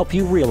strive to help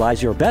you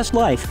realize your best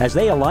life as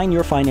they align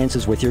your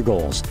finances with your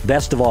goals.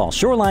 Best of all,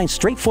 Shoreline's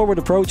straightforward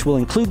approach will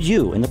include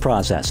you in the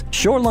process.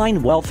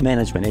 Shoreline Wealth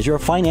Management is your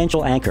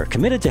financial anchor,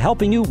 committed to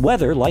helping you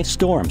weather life's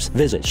storms.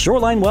 Visit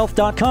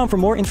shorelinewealth.com for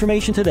more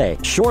information today.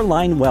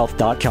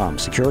 Shorelinewealth.com.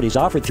 Securities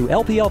offered through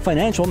LPL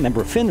Financial,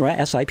 member FINRA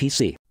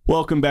SIPC.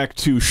 Welcome back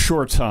to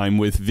Short Time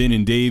with Vin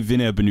and Dave.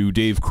 Vin Ebenau,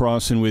 Dave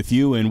Crossan with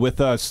you. And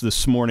with us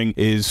this morning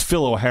is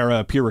Phil O'Hara,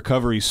 a peer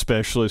recovery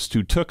specialist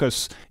who took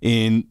us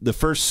in the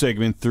first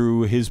segment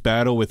through his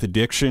battle with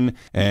addiction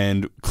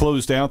and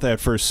closed out that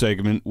first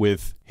segment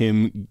with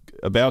him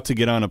about to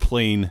get on a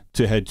plane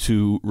to head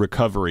to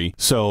recovery.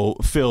 So,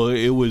 Phil,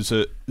 it was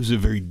a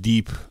very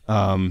deep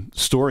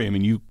story. I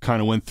mean, you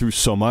kind of went through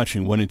so much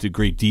and went into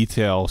great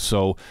detail.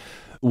 So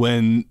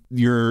when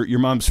your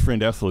mom's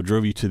friend Ethel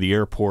drove you to the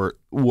airport,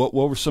 what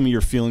were some of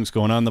your feelings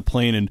going on the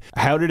plane, and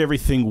how did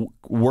everything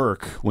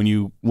work when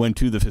you went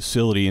to the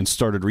facility and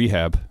started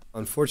rehab?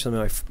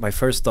 Unfortunately, my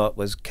first thought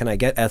was, can I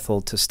get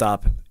Ethel to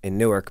stop in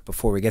Newark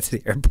before we get to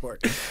the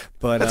airport?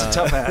 But that's a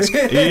tough ask.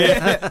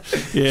 Yeah.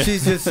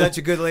 She's just such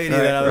a good lady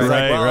that I was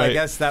like, well, I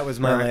guess that was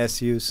my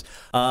last use.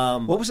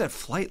 What was that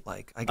flight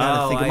like? I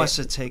gotta think it must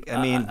have taken.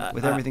 I mean,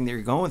 with everything that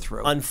you're going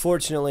through.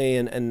 Unfortunately,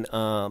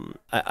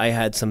 I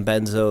had some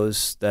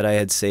benzos that I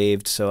had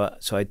saved, so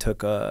I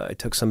took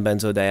some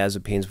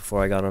benzodiazepines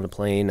before I got on the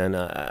plane, and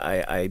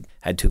I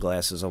had 2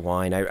 glasses of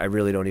wine. I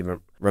really don't even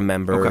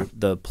remember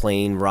the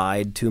plane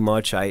ride too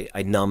much. I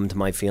numbed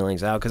my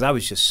feelings out because I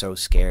was just so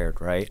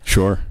scared, right?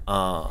 Sure.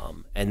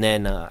 And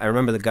then I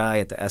remember the guy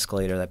at the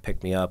escalator that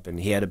picked me up, and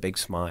he had a big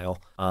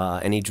smile,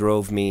 and he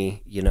drove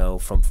me,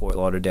 from Fort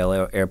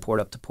Lauderdale Airport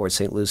up to Port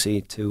St.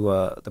 Lucie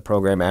to the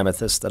program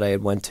Amethyst that I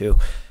had went to,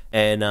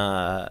 and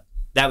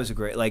that was a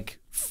great,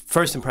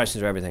 first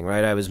impressions are everything,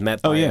 right? I was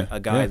met by a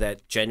guy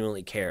that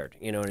genuinely cared,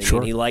 you know what I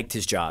mean? He liked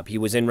his job. He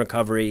was in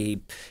recovery.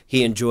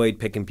 He enjoyed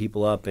picking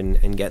people up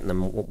and getting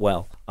them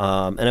well.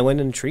 And I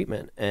went into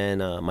treatment, and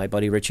my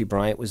buddy Richie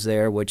Bryant was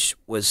there, which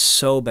was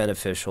so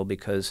beneficial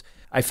because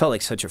I felt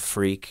like such a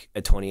freak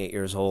at 28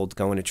 years old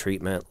going to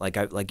treatment. Like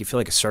you feel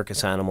like a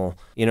circus animal,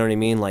 you know what I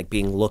mean? Like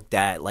being looked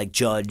at, like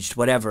judged,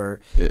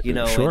 whatever,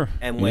 Sure.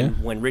 And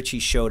when Richie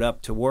showed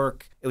up to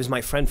work, it was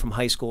my friend from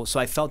high school, so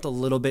I felt a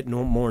little bit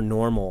more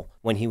normal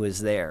when he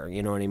was there,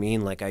 you know what I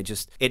mean? Like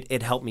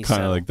it helped me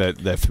kind of like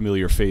that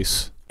familiar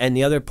face. And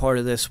the other part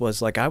of this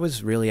was I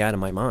was really out of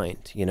my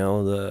mind.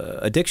 The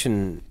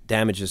addiction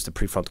damages the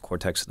prefrontal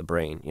cortex of the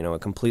brain.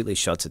 It completely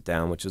shuts it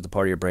down, which is the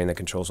part of your brain that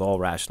controls all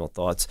rational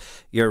thoughts.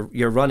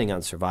 You're running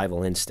on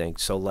survival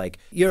instinct. So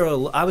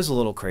I was a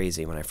little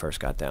crazy when I first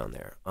got down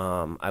there.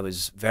 I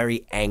was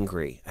very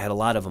angry. I had a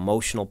lot of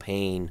emotional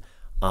pain.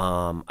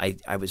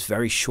 I was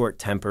very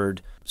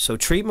short-tempered. So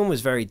treatment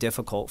was very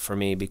difficult for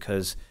me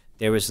because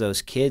there was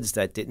those kids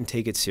that didn't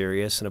take it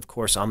serious, and of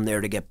course I'm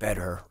there to get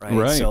better,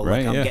 right? So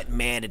I'm getting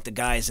mad at the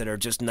guys that are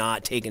just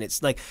not taking it.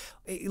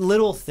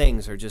 Little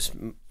things are just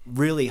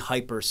really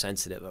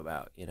hypersensitive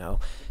about,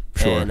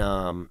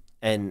 Sure.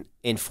 And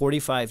in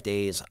 45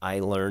 days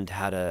I learned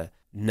how to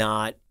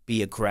not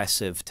be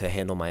aggressive to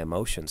handle my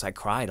emotions. I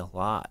cried a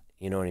lot,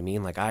 you know what I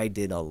mean? I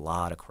did a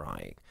lot of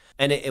crying.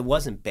 And it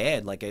wasn't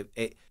bad.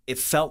 It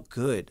felt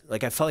good. I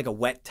felt like a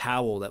wet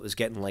towel that was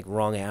getting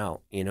wrung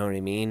out, you know what I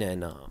mean?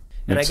 And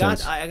I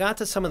got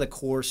to some of the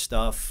core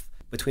stuff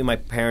between my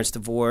parents'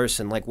 divorce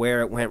and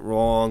where it went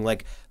wrong,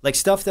 like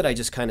stuff that I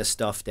just kind of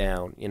stuffed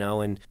down,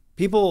 and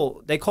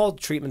people, they call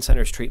treatment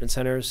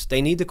centers.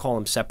 They need to call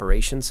them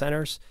separation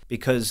centers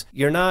because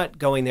you're not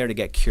going there to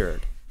get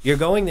cured. You're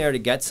going there to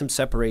get some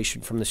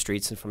separation from the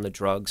streets and from the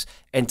drugs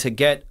and to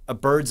get a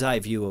bird's eye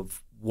view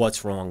of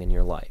what's wrong in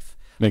your life.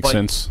 Makes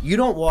sense. You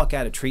don't walk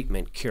out of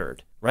treatment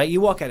cured, right?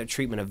 You walk out of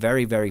treatment a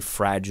very, very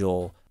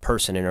fragile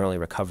person in early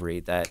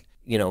recovery that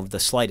the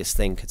slightest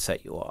thing could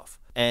set you off.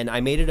 And I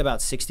made it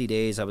about 60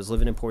 days. I was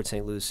living in Port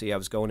St. Lucie. I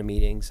was going to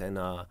meetings, and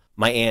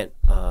my aunt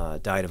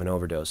died of an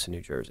overdose in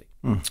New Jersey.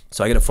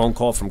 So I get a phone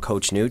call from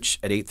Coach Nooch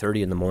at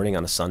 8:30 in the morning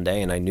on a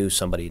Sunday, and I knew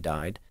somebody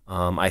died.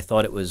 I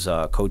thought it was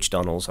Coach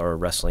Dunnels, our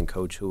wrestling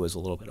coach, who was a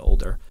little bit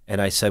older.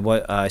 And I said,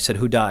 "What?" I said,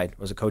 "Who died?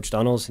 Was it Coach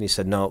Dunnels?" And he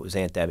said, "No, it was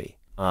Aunt Debbie."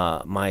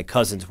 My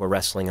cousins were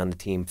wrestling on the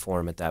team for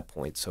him at that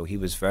point, so he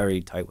was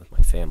very tight with my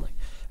family.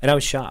 And I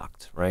was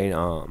shocked, right?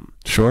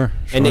 Sure.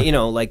 And,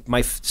 like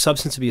my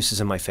substance abuse is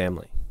in my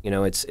family.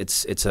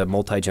 It's a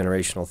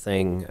multi-generational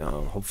thing.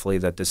 Hopefully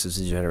that this is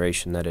a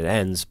generation that it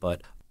ends,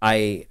 but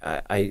I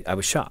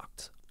was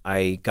shocked.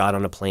 I got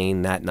on a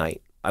plane that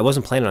night. I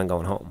wasn't planning on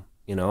going home.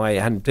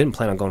 I didn't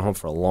plan on going home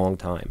for a long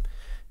time.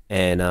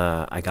 And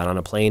I got on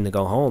a plane to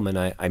go home, and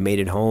I made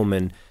it home.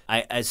 And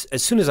as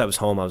soon as I was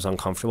home, I was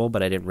uncomfortable,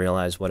 but I didn't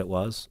realize what it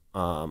was.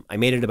 I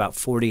made it about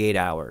 48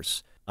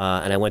 hours,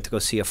 and I went to go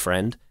see a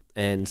friend,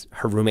 and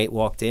her roommate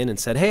walked in and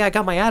said, "Hey, I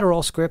got my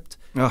Adderall script."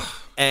 Ugh.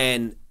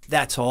 And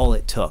that's all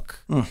it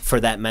took for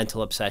that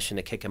mental obsession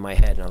to kick in my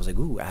head. And I was like,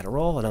 ooh,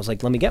 Adderall? And I was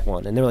like, let me get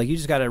one. And they were like, you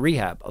just got a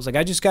rehab. I was like,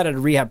 I just got a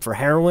rehab for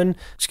heroin.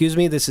 Excuse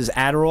me, this is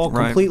Adderall,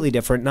 completely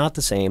different, not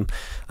the same.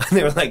 And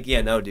they were like,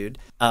 yeah, no, dude.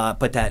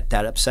 But that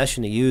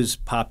obsession to use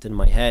popped in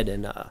my head.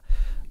 And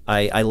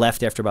I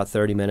left after about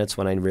 30 minutes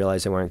when I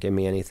realized they weren't giving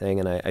me anything.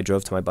 And I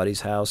drove to my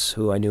buddy's house,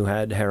 who I knew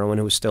had heroin,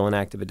 who was still in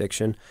active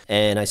addiction.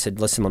 And I said,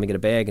 listen, let me get a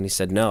bag. And he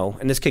said, no.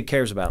 And this kid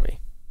cares about me.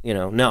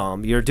 No,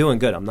 you're doing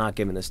good. I'm not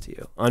giving this to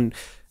you.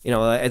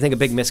 I think a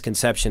big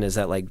misconception is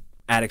that like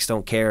addicts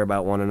don't care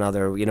about one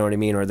another, you know what I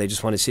mean? Or they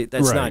just want to see it.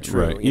 That's not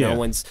true.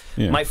 When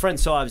my friend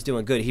saw I was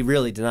doing good, he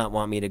really did not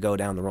want me to go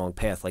down the wrong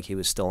path like he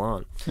was still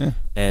on. Yeah.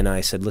 And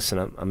I said,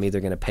 listen, I'm either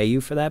going to pay you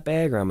for that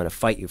bag or I'm going to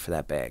fight you for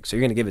that bag. So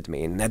you're going to give it to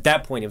me. And at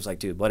that point, he was like,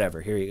 dude,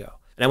 whatever, here you go.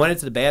 And I went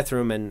into the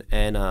bathroom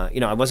and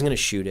I wasn't going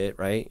to shoot it,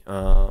 right?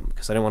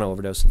 Because I didn't want to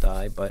overdose and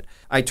die. But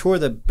I tore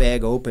the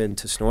bag open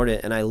to snort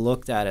it, and I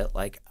looked at it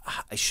like,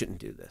 I shouldn't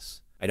do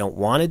this. I don't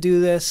want to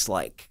do this.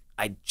 Like,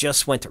 I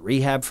just went to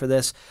rehab for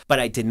this, but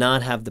I did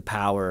not have the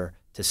power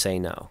to say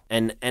no.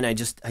 And I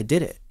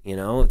did it,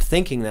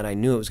 thinking that I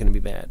knew it was going to be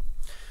bad.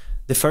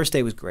 The first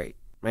day was great,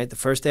 right? The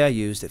first day I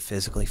used it,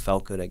 physically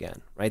felt good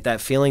again, right? That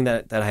feeling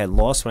that I had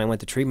lost when I went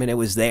to treatment, it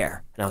was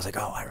there. And I was like,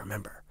 oh, I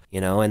remember,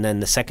 and then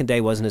the second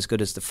day wasn't as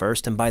good as the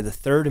first. And by the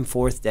third and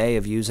fourth day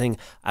of using,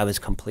 I was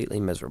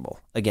completely miserable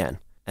again.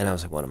 And I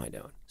was like, what am I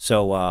doing?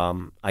 So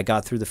I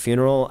got through the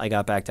funeral, I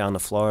got back down to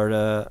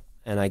Florida,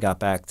 and I got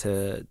back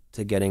to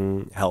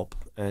getting help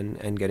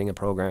and getting a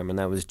program, and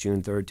that was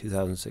June 3rd,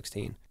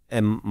 2016.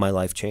 And my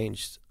life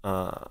changed.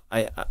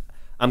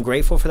 I'm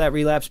grateful for that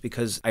relapse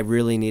because I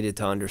really needed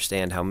to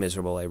understand how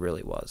miserable I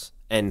really was.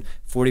 And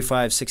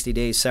 45, 60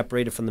 days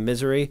separated from the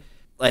misery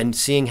and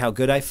seeing how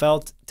good I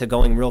felt to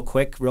going real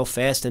quick, real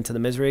fast into the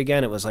misery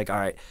again, it was like, all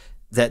right,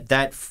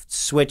 that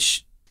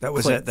switch. That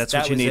was it. That's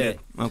what you needed.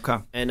 Okay.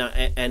 And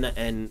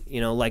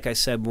like I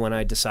said, when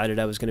I decided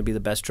I was going to be the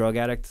best drug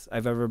addict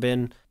I've ever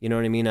been, you know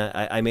what I mean?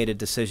 I made a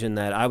decision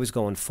that I was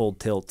going full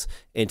tilt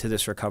into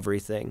this recovery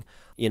thing.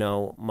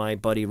 My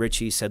buddy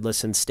Richie said,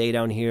 listen, stay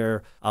down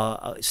here,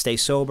 stay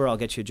sober, I'll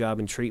get you a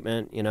job in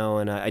treatment,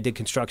 and I did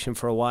construction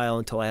for a while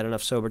until I had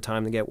enough sober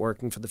time to get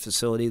working for the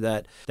facility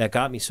that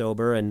got me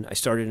sober. And I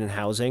started in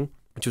housing,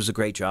 which was a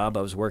great job.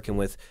 I was working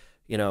with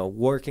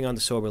working on the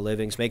sober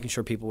livings, making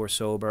sure people were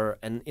sober.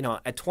 And,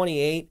 at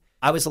 28,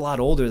 I was a lot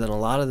older than a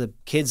lot of the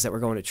kids that were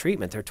going to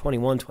treatment. They're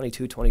 21,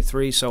 22,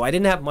 23. So I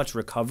didn't have much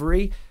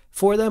recovery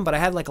for them, but I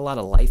had like a lot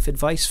of life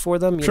advice for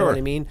them. You know what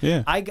I mean?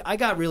 Yeah. I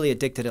got really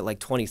addicted at like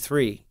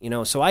 23,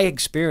 so I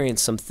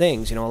experienced some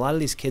things. A lot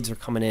of these kids are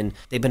coming in,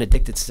 they've been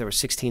addicted since they were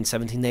 16,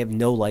 17. They have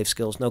no life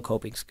skills, no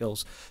coping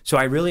skills. So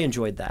I really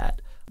enjoyed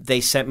that.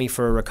 They sent me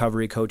for a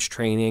recovery coach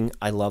training.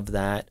 I loved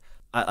that.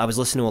 I was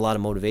listening to a lot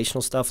of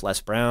motivational stuff,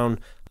 Les Brown.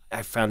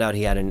 I found out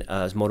he had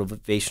a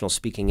motivational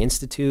speaking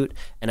institute,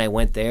 and I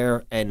went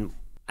there. And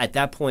at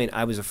that point,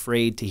 I was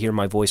afraid to hear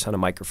my voice on a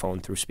microphone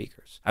through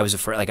speakers. I was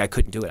afraid, like I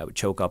couldn't do it. I would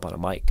choke up on a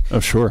mic. Oh,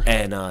 sure.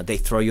 And they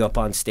throw you up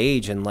on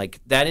stage, and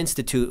like that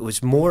institute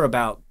was more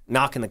about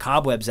knocking the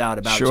cobwebs out,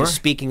 about just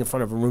speaking in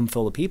front of a room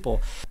full of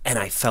people. And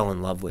I fell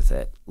in love with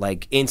it,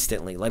 like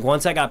instantly. Like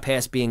once I got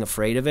past being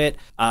afraid of it,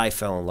 I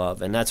fell in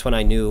love. And that's when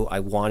I knew I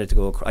wanted to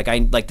go,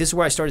 like this is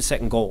where I started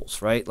setting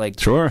goals, right? Like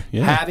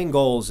having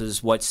goals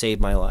is what saved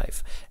my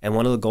life. And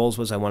one of the goals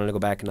was I wanted to go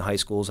back into high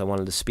schools. I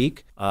wanted to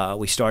speak.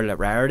 We started at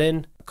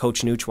Raritan.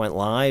 Coach Nooch went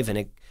live,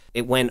 and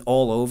it went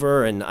all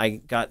over, and I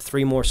got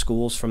 3 more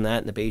schools from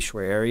that in the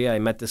Bayshore area. I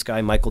met this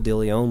guy, Michael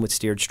DeLeon, with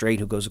Steered Straight,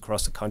 who goes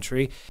across the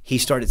country. He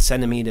started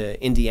sending me to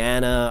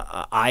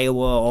Indiana,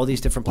 Iowa, all these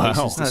different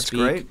places to speak.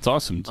 Great. It's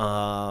awesome.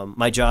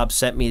 My job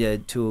sent me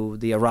to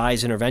the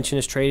Arise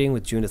Interventionist Training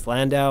with Judith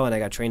Landau, and I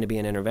got trained to be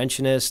an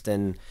interventionist,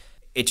 and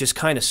it just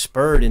kind of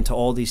spurred into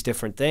all these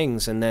different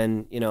things. And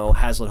then,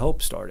 Hazlet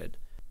Hope started,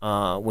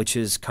 which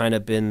has kind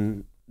of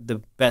been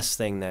the best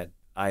thing that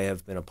I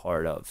have been a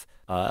part of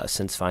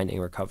since finding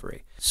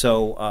recovery.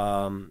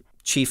 So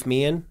Chief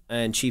Meehan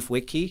and Chief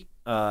Whitkey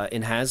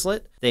in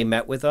Hazlet, they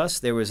met with us.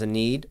 There was a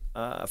need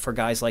for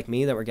guys like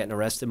me that were getting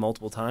arrested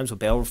multiple times with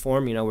bail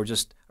reform. We're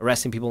just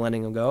arresting people,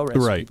 letting them go,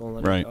 arresting people and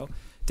letting them go.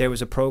 There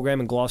was a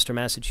program in Gloucester,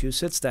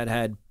 Massachusetts that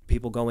had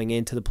people going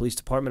into the police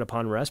department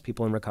upon arrest,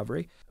 people in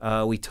recovery.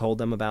 We told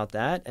them about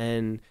that,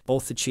 and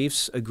both the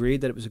chiefs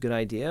agreed that it was a good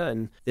idea.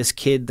 And this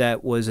kid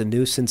that was a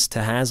nuisance to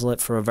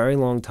Hazlet for a very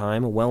long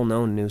time, a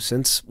well-known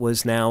nuisance,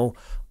 was now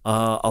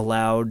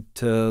allowed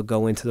to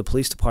go into the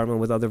police department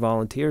with other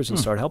volunteers and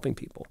start helping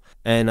people.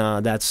 And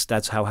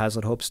that's how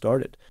Hazlet Hope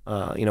started.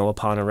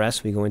 Upon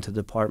arrest, we go into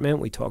the department,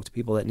 we talk to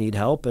people that need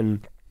help,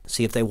 and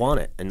see if they want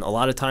it. And a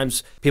lot of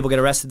times people get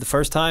arrested the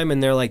first time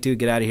and they're like, dude,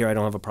 get out of here, I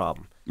don't have a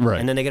problem. Right.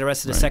 And then they get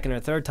arrested the second or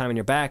third time and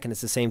you're back and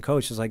it's the same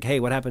coach. It's like, hey,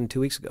 what happened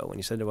 2 weeks ago when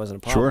you said there wasn't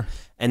a problem? Sure.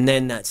 And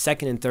then that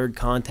second and third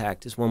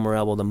contact is when we're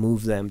able to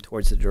move them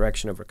towards the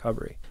direction of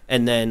recovery.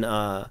 And then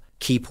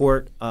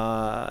Keyport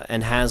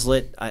and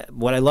Hazlet,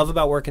 what I love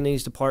about working in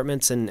these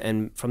departments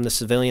and from the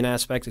civilian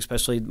aspect,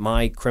 especially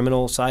my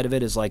criminal side of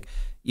it, is like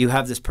you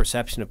have this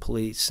perception of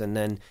police, and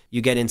then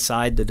you get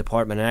inside the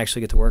department and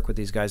actually get to work with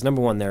these guys.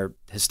 Number one, they're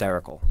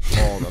hysterical.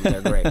 All of them,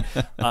 they're great.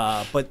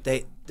 But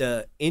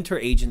the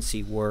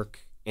interagency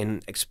work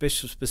in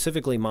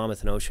specifically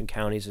Monmouth and Ocean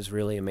counties is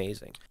really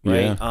amazing,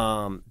 right?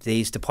 Yeah.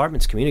 These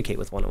departments communicate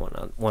with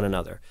one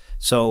another.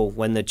 So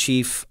when the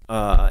chief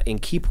in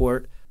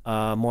Keyport,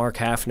 Mark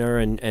Hafner,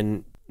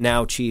 and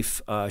now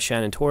Chief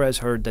Shannon Torres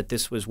heard that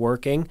this was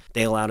working,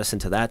 they allowed us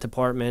into that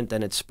department.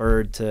 Then it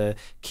spurred to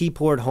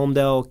Keyport,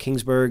 Homedale,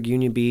 Kingsburg,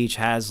 Union Beach,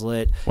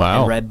 Hazlet,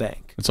 and Red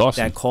Bank. That's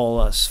awesome. That call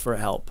us for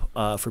help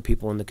for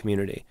people in the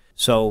community.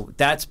 So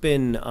that's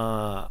been,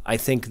 I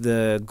think,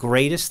 the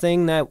greatest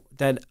thing that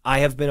I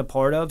have been a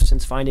part of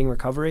since finding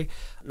recovery,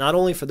 not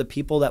only for the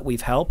people that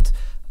we've helped,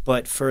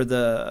 but for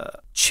the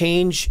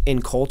change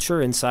in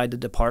culture inside the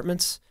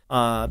departments,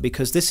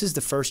 because this is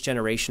the first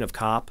generation of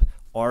cop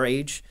our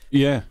age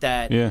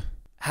that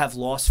have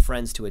lost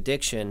friends to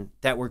addiction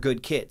that were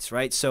good kids,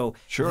 right? So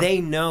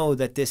they know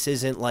that this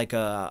isn't like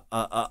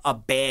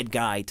a bad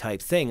guy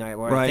type thing.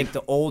 I think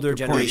the older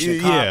generation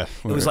of cop,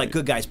 it was like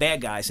good guys, bad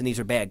guys, and these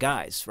are bad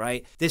guys,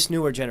 right? This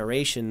newer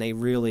generation, they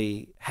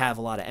really have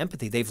a lot of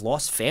empathy. They've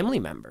lost family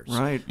members,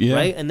 right?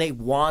 And they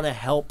want to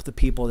help the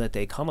people that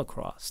they come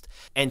across.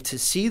 And to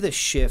see the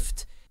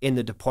shift in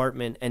the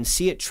department and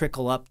see it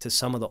trickle up to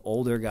some of the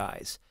older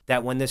guys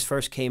that when this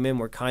first came in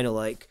were kind of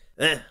like,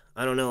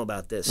 I don't know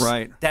about this.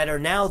 Right. That are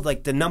now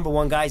like the number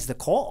one guys to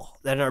call,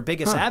 that are our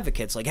biggest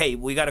advocates. Like, hey,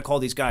 we got to call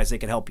these guys. They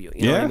can help you.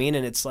 You know what I mean?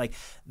 And it's like,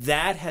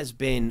 that has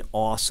been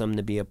awesome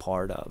to be a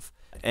part of.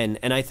 And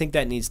I think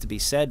that needs to be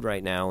said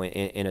right now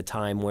in a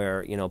time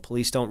where,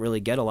 police don't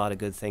really get a lot of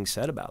good things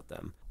said about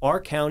them.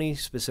 Our county,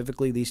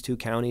 specifically these two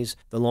counties,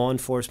 the law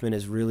enforcement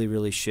has really,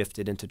 really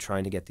shifted into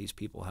trying to get these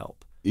people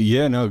help.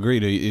 Yeah, no,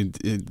 agreed.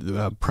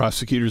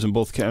 Prosecutors in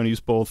both counties,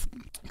 both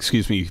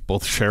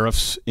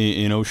sheriffs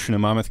in Ocean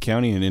and Monmouth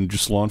County, and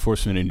just law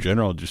enforcement in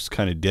general, just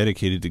kind of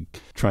dedicated to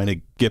trying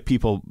to get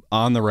people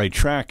on the right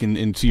track.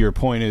 And to your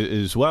point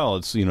as well,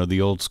 it's,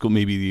 the old school,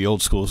 maybe the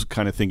old school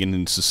kind of thinking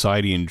in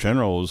society in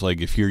general is like,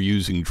 if you're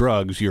using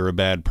drugs, you're a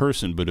bad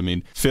person. But I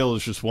mean, Phil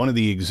is just one of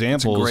the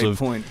examples of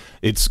point.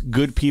 It's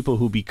good people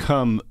who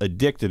become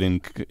addicted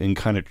and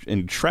kind of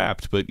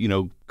entrapped, but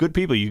good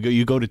people,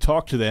 you go to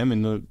talk to them,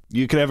 and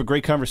you could have a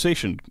great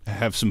conversation,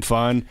 have some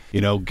fun,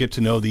 get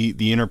to know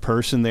the inner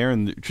person there,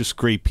 and just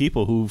great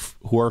people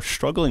who are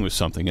struggling with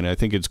something. And I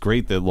think it's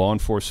great that law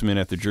enforcement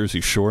at the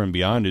Jersey Shore and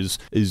beyond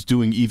is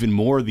doing even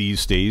more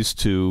these days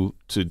to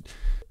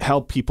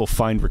help people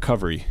find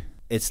recovery.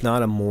 It's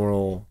not a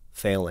moral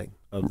failing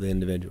of the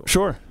individual.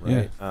 Sure.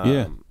 Right?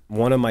 Yeah.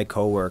 One of my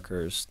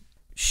coworkers,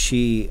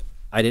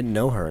 I didn't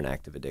know her in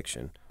active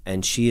addiction.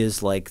 And she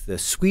is like the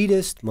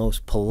sweetest,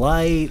 most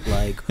polite,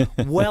 like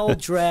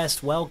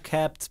well-dressed,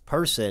 well-kept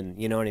person,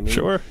 you know what I mean?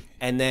 Sure.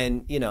 And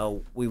then,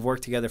 we've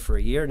worked together for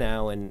a year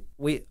now, and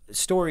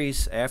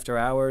stories after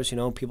hours,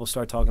 people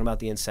start talking about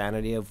the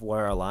insanity of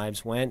where our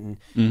lives went.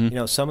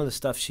 And, some of the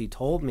stuff she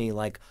told me,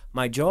 like,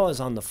 my jaw is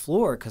on the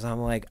floor because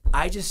I'm like,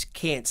 I just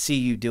can't see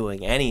you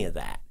doing any of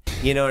that.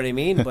 You know what I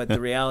mean? But the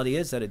reality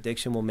is that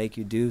addiction will make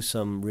you do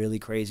some really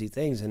crazy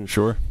things. And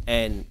sure.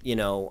 And,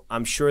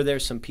 I'm sure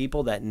there's some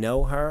people that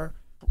know her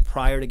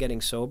prior to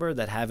getting sober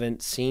that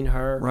haven't seen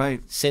her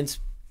since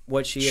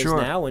what she is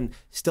now, and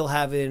still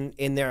have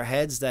in their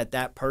heads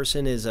that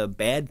person is a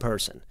bad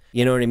person.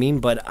 You know what I mean?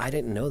 But I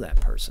didn't know that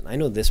person. I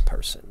know this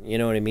person. You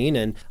know what I mean?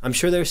 And I'm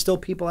sure there's still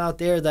people out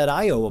there that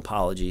I owe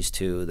apologies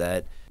to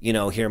that,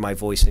 hear my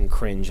voice and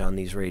cringe on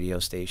these radio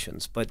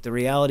stations. But the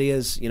reality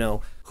is,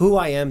 who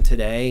I am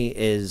today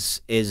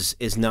is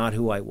not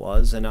who I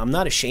was, and I'm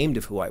not ashamed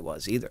of who I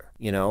was either.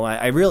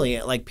 I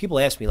really, like, people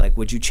ask me, like,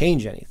 would you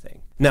change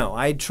anything? No,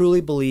 I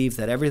truly believe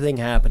that everything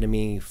happened to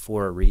me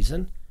for a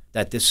reason.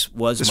 That this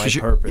was my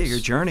purpose. Your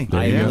journey.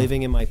 I am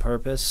living in my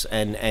purpose,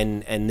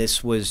 and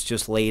this was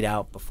just laid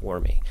out before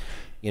me.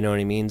 You know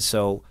what I mean?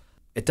 So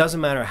it doesn't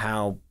matter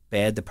how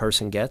bad the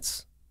person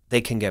gets,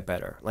 they can get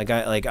better. Like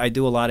I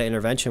do a lot of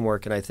intervention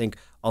work, and I think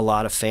a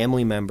lot of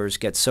family members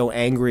get so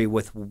angry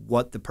with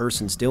what the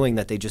person's doing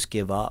that they just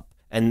give up.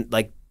 And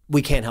like,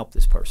 we can't help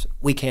this person.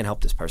 We can't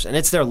help this person. And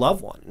it's their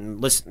loved one.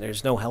 And listen,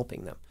 there's no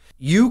helping them.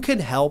 You can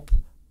help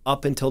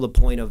up until the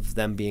point of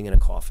them being in a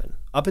coffin.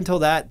 Up until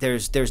that,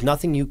 there's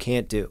nothing you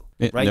can't do.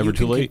 Right? Never you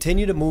too can late.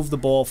 continue to move the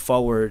ball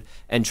forward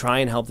and try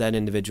and help that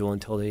individual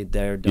until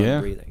they're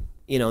done breathing.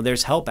 You know,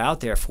 there's help out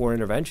there for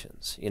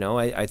interventions. You know,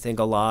 I think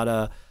a lot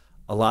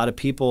of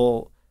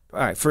people. All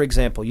right, for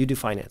example, you do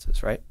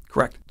finances, right?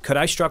 Correct. Could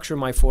I structure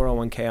my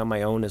 401k on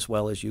my own as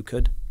well as you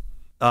could?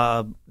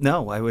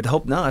 No, I would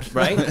hope not.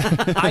 Right?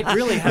 I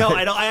really have. No,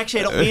 I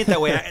don't mean it that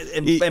way.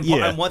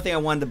 And one thing I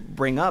wanted to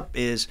bring up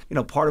is, you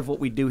know, part of what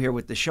we do here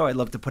with the show, I'd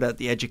love to put out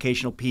the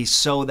educational piece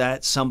so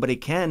that somebody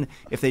can,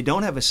 if they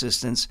don't have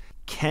assistance,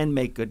 can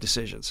make good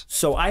decisions.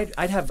 So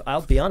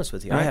I'll be honest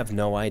with you, I have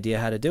no idea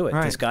how to do it.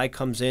 Right. This guy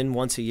comes in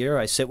once a year,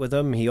 I sit with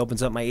him, he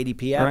opens up my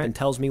ADP app and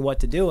tells me what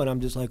to do, and I'm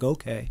just like,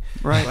 okay.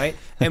 Right?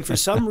 And for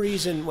some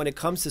reason, when it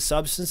comes to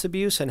substance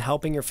abuse and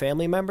helping your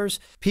family members,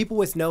 people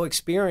with no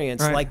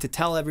experience like to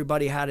tell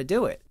everybody how to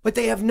do it. But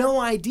they have no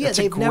idea.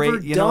 They've never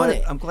done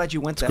it. I'm glad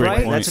you went that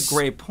way. way. That's a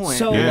great point.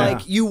 So,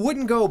 like, you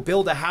wouldn't go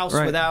build a house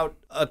without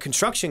a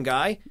construction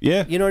guy.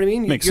 Yeah. You know what I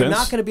mean? Makes You're sense.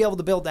 not going to be able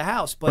to build the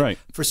house. But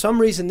for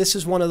some reason, this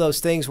is one of those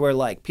things where,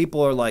 like,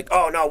 people are like,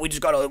 oh, no, we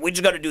just got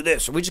to do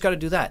this or we just got to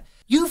do that.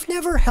 You've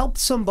never helped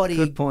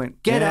somebody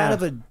get out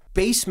of a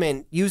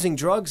basement using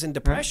drugs and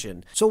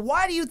depression. So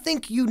why do you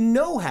think you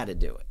know how to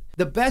do it?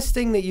 The best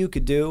thing that you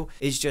could do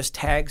is just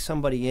tag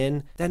somebody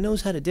in that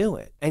knows how to do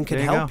it and can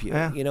help you.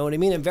 You know what I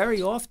mean? And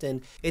very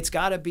often, it's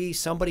got to be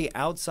somebody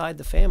outside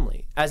the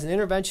family. As an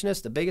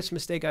interventionist, the biggest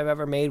mistake I've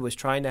ever made was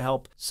trying to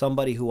help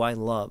somebody who I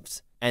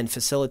loved and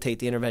facilitate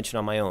the intervention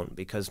on my own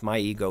because my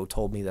ego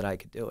told me that I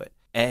could do it.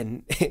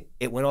 And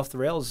it went off the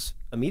rails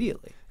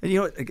immediately. And you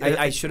know,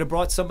 I should have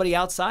brought somebody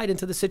outside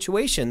into the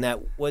situation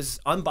that was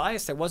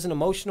unbiased. There wasn't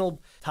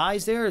emotional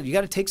ties there. You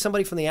got to take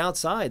somebody from the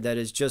outside that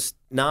is just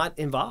not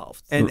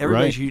involved. And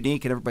everybody's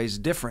unique and everybody's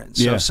different.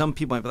 So some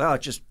people might be like, oh,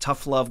 it's just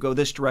tough love, go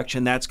this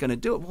direction, that's going to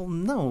do it. Well,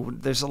 no,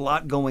 there's a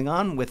lot going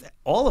on with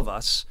all of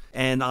us.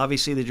 And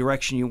obviously the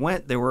direction you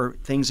went, there were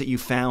things that you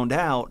found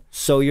out.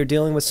 So you're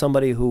dealing with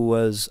somebody who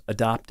was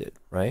adopted,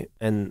 right?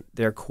 And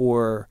their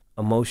core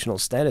emotional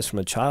status from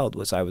a child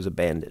was I was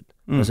abandoned.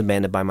 I was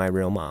abandoned by my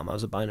real mom. I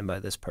was abandoned by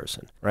this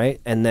person, right?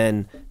 And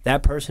then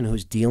that person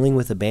who's dealing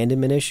with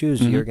abandonment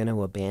issues, you're going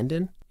to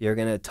abandon? You're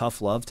going to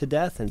tough love to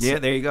death? And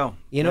there you go.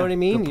 You know what I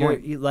mean?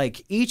 You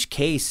like, each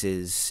case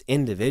is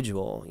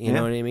individual. You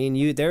know what I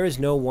mean? There is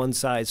no one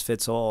size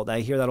fits all.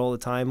 I hear that all the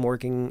time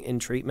working in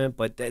treatment,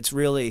 but it's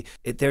really,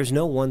 there's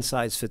no one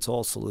size fits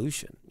all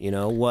solution. You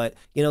know what?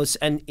 You know,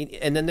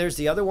 and then there's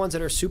the other ones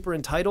that are super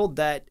entitled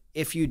that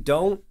if you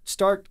don't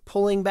start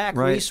pulling back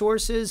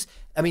resources,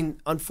 I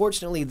mean,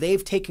 unfortunately,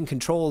 they've taken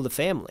control of the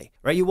family,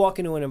 right? You walk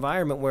into an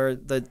environment where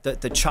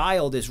the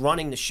child is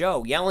running the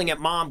show, yelling at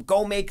mom,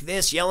 go make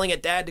this, yelling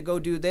at dad to go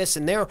do this,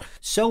 and they're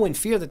so in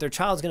fear that their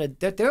child's going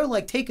to, they're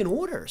like taking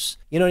orders.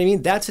 You know what I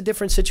mean? That's a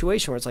different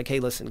situation where it's like, hey,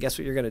 listen, guess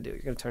what you're going to do? You're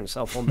going to turn the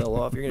cell phone bill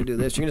off. You're going to do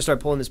this. You're going to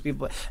start pulling this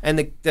people. And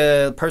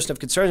the person of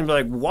concern is going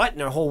to be like, what? And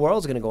their whole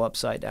world's going to go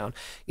upside down.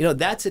 You know,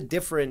 that's a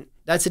different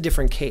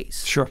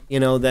case. Sure. You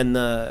know, than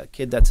the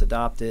kid that's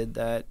adopted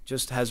that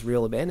just has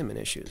real abandonment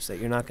issues that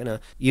you're not going to,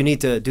 you need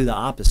to do the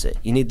opposite.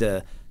 You need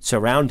to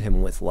surround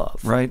him with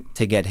love. Right.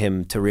 To get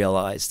him to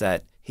realize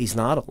that he's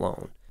not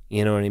alone.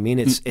 You know what I mean?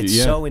 It's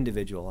so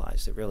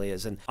individualized. It really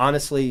is. And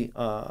honestly,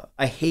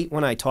 I hate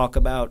when I talk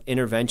about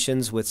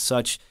interventions with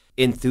such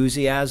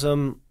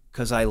enthusiasm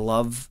because I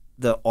love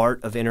the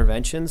art of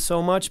intervention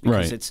so much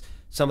because it's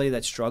somebody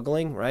that's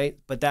struggling, right?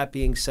 But that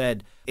being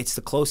said, it's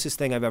the closest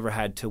thing I've ever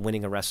had to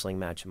winning a wrestling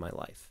match in my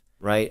life,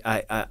 right?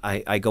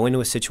 I go into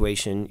a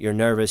situation, you're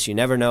nervous, you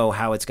never know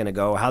how it's going to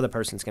go, how the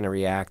person's going to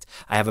react.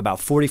 I have about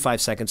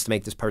 45 seconds to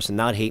make this person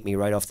not hate me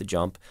right off the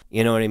jump.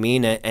 You know what I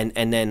mean?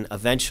 And then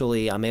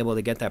eventually I'm able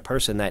to get that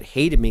person that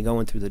hated me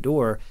going through the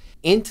door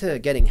into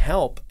getting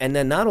help. And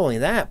then not only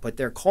that, but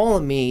they're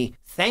calling me,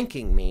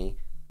 thanking me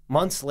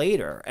months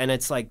later, and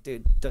it's like,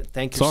 dude,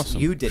 thank you. Awesome.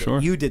 You did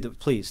it. You did it.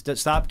 Please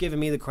stop giving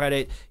me the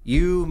credit.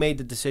 You made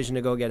the decision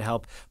to go get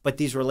help. But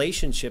these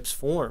relationships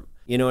form.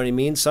 You know what I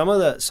mean? Some of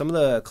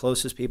the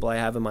closest people I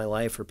have in my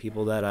life are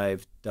people that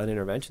I've done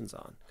interventions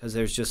on because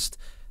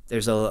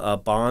there's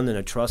a bond and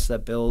a trust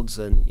that builds,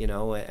 and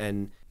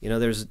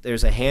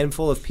there's a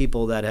handful of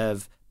people that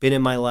have been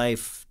in my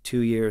life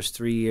 2 years,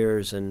 3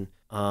 years, and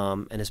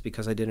it's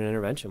because I did an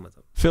intervention with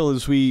them. Phil,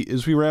 as we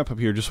wrap up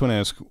here, just want to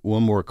ask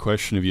one more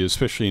question of you,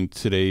 especially in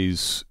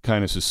today's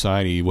kind of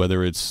society,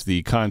 whether it's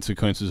the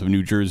consequences of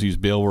New Jersey's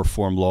bail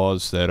reform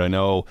laws that I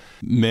know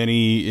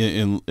many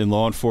in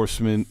law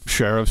enforcement,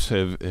 sheriffs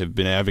have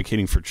been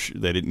advocating for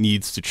that it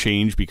needs to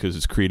change because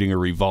it's creating a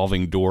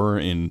revolving door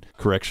in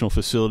correctional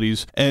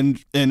facilities,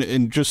 and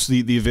just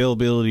the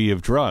availability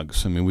of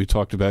drugs. I mean, we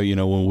talked about,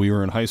 when we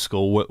were in high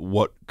school,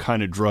 what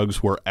kind of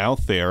drugs were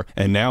out there,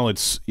 and now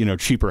it's,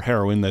 cheaper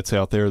heroin that's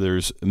out there.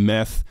 There's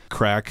meth,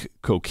 crack,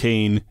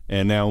 cocaine,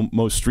 and now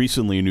most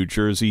recently in New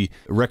Jersey,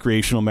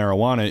 recreational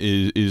marijuana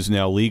is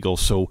now legal.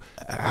 So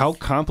how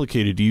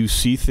complicated do you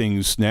see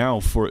things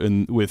now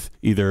with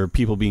either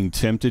people being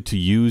tempted to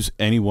use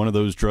any one of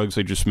those drugs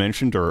I just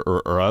mentioned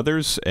or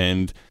others,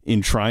 and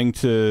in trying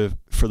to,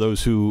 for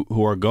those who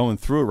are going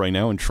through it right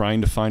now and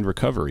trying to find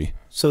recovery?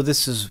 So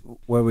this is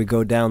where we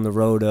go down the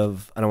road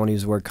of, I don't want to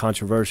use the word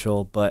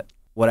controversial, but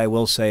what I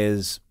will say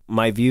is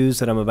my views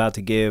that I'm about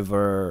to give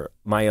are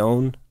my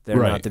own. They're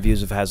not the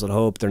views of Hazlet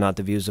Hope. They're not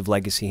the views of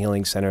Legacy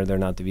Healing Center. They're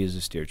not the views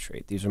of Steer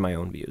Straight. These are my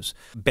own views.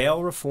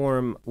 Bail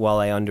reform, while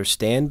I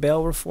understand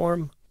bail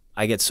reform,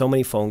 I get so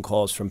many phone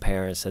calls from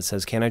parents that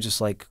says, can't I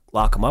just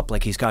lock him up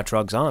like he's got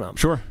drugs on him?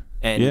 Sure.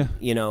 And,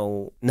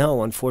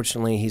 no,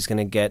 unfortunately, he's going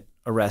to get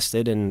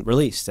arrested and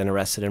released and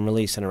arrested and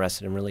released and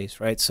arrested and released,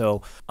 right?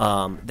 So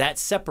that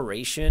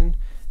separation,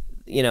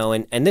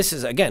 and this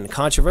is, again,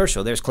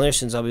 controversial. There's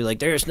clinicians that'll be like,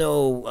 there's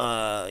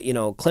no,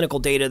 clinical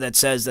data that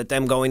says that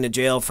them going to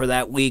jail for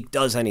that week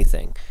does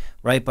anything,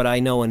 right? But I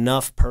know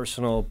enough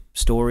personal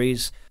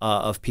stories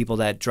of people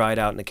that dried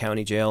out in the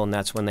county jail, and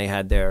that's when they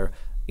had their,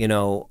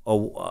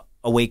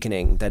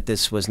 awakening that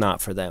this was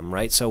not for them,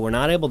 right? So we're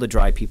not able to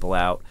dry people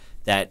out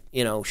that,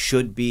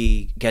 should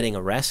be getting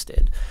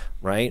arrested,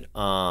 right?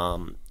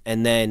 And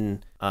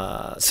then,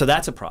 so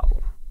that's a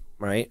problem,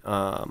 right?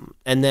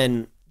 And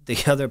then the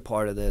other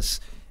part of this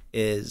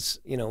is,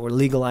 we're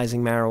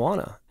legalizing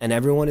marijuana, and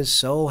everyone is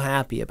so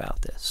happy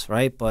about this,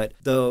 right? But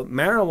the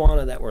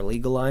marijuana that we're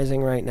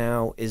legalizing right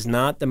now is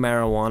not the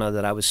marijuana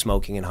that I was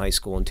smoking in high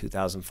school in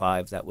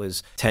 2005 that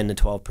was 10 to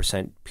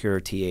 12%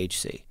 pure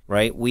THC,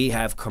 right? We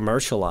have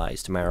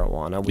commercialized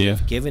marijuana.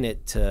 We've given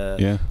it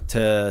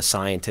to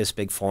scientists,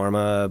 big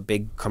pharma,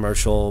 big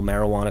commercial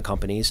marijuana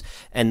companies,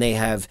 and they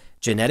have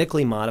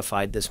genetically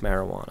modified this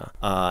marijuana,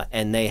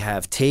 and they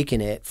have taken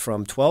it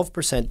from 12%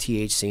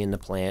 THC in the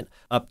plant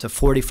up to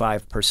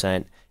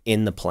 45%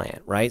 in the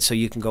plant, right? So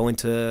you can go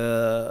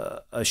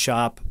into a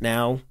shop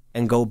now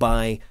and go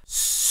buy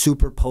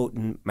super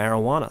potent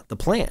marijuana, the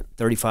plant,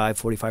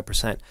 35,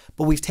 45%.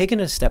 But we've taken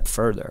it a step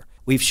further.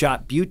 We've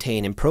shot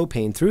butane and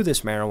propane through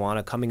this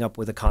marijuana, coming up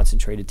with a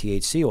concentrated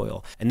THC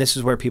oil. And this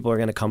is where people are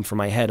going to come for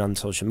my head on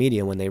social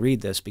media when they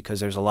read this, because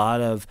there's a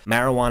lot of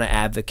marijuana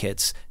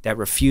advocates that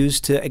refuse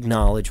to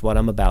acknowledge what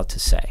I'm about to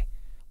say.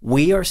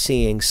 We are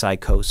seeing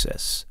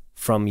psychosis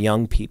from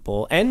young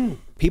people and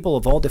people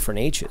of all different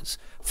ages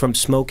from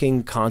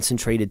smoking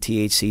concentrated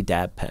THC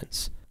dab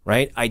pens,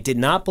 right? I did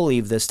not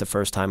believe this the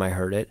first time I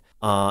heard it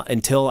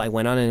until I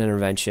went on an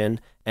intervention,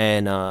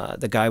 and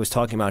the guy was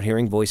talking about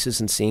hearing voices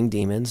and seeing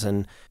demons.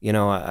 And,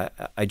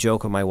 I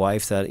joke with my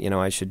wife that,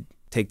 I should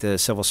take the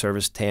civil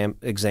service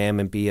exam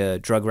and be a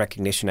drug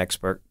recognition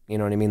expert. You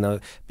know what I mean?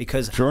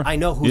 Because I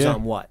know who's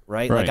on what,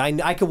 right? Like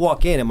I could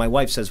walk in and my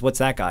wife says, "What's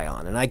that guy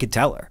on?" And I could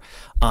tell her.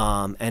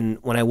 And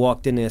when I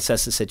walked in to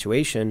assess the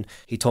situation,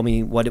 he told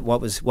me what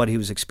he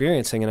was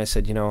experiencing, and I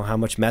said, how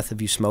much meth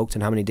have you smoked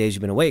and how many days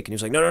you've been awake? And he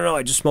was like, no,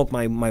 I just smoked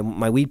my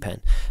weed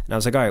pen. And I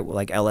was like, all right, well,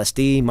 like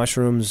LSD,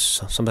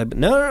 mushrooms, some type of,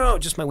 no,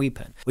 just my weed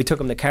pen. We took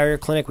him to Carrier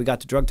Clinic. We got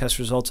the drug test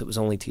results. It was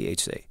only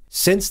THC.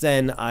 Since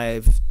then,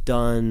 I've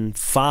done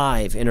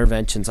 5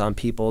 interventions on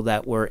people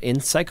that were in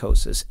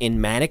psychosis,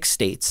 in manic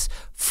states,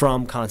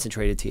 from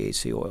concentrated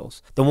THC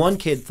oils. The one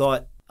kid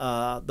thought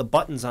the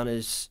buttons on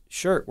his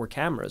shirt were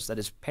cameras that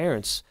his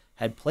parents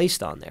had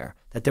placed on there,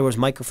 that there was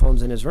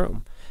microphones in his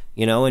room,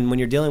 and when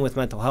you're dealing with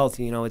mental health,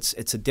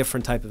 it's a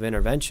different type of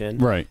intervention.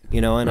 Right.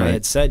 And I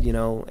had said,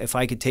 if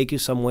I could take you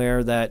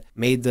somewhere that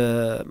made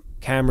the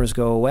cameras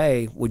go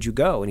away, would you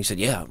go? And he said,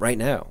 yeah, right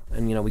now.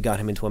 And, we got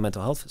him into a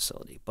mental health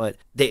facility, but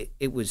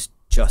it was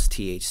just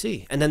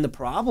THC. And then the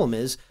problem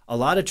is a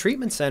lot of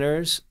treatment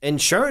centers,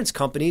 insurance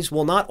companies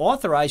will not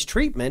authorize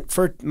treatment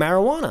for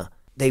marijuana.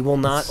 They will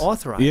not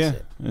authorize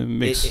it. It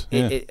makes,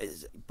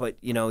 but,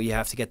 you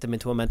have to get them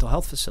into a mental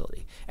health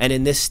facility. And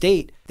in this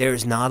state,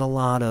 there's not a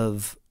lot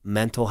of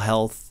mental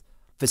health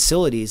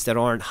facilities that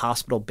aren't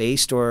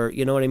hospital-based, or,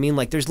 you know what I mean?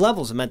 Like, there's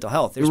levels of mental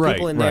health. There's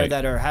people in there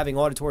that are having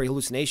auditory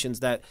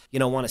hallucinations that,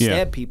 want to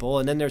stab people.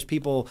 And then there's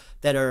people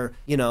that are,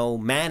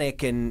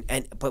 manic,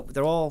 but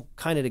they're all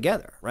kind of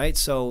together, right?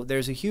 So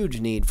there's a huge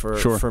need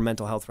for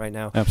mental health right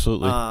now.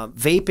 Absolutely.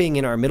 Vaping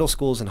in our middle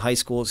schools and high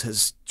schools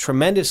has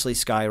tremendously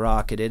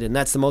skyrocketed, and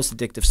that's the most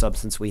addictive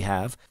substance we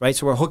have, right?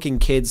 So we're hooking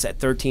kids at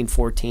 13,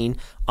 14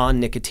 on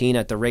nicotine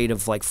at the rate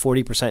of like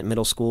 40% in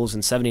middle schools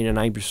and 70 to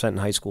 90% in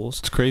high schools.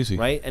 It's crazy.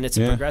 Right? And it's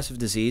a progressive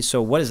disease.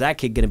 So what is that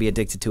kid going to be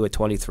addicted to at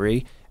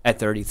 23, at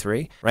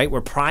 33, right? We're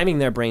priming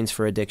their brains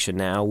for addiction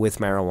now with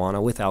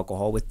marijuana, with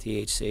alcohol, with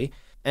THC.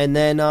 And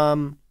then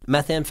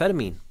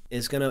methamphetamine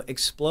is going to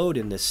explode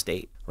in this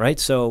state. right?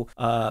 So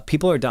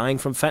people are dying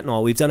from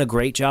fentanyl. We've done a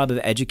great job of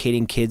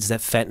educating kids that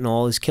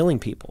fentanyl is killing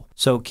people.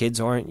 So kids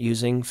aren't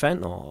using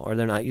fentanyl or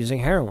they're not using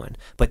heroin.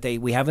 But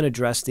we haven't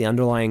addressed the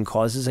underlying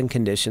causes and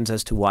conditions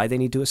as to why they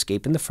need to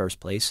escape in the first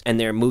place. And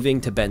they're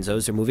moving to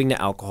benzos, they're moving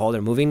to alcohol,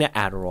 they're moving to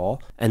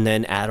Adderall. And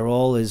then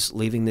Adderall is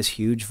leaving this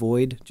huge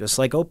void, just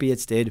like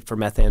opiates did for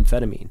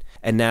methamphetamine.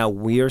 And now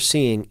we are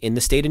seeing in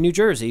the state of New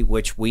Jersey,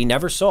 which we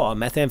never saw,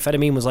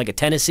 methamphetamine was like a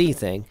Tennessee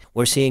thing.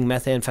 We're seeing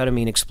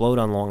methamphetamine explode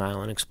on Long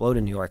Island, explode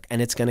in New York,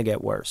 and it's going to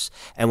get worse.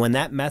 And when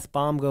that meth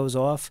bomb goes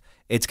off,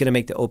 it's going to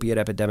make the opiate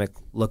epidemic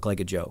look like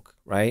a joke,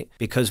 right?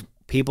 Because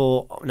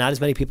not as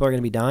many people are going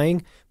to be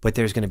dying, but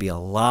there's going to be a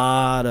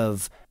lot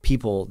of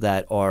people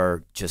that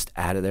are just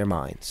out of their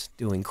minds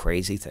doing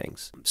crazy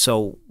things.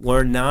 So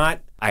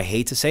I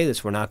hate to say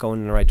this, we're not going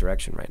in the right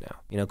direction right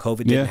now. You know,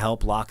 COVID didn't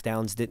help,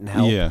 lockdowns didn't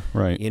help. Yeah,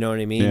 right. You know what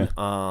I mean?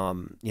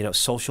 Yeah.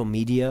 Social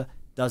media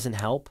doesn't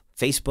help.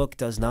 Facebook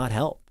does not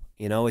help.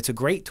 You know, it's a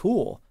great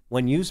tool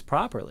when used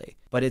properly,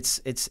 but it's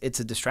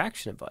a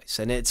distraction device,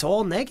 and it's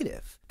all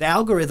negative. The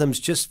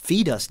algorithms just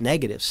feed us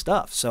negative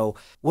stuff, so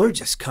we're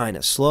just kind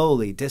of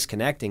slowly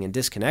disconnecting. I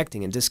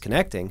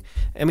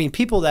mean,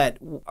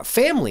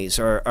 families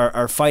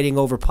are fighting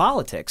over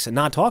politics and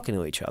not talking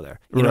to each other.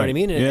 You know what I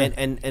mean?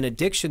 And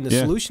addiction, the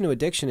solution to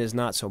addiction is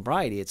not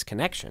sobriety, it's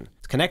connection.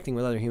 It's connecting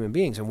with other human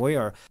beings, and we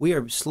are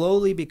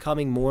slowly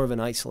becoming more of an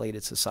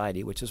isolated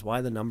society, which is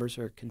why the numbers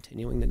are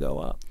continuing to go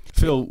up.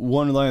 Phil,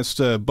 one last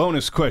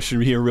bonus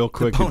question here real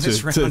quick.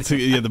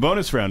 The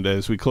bonus round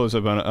as we close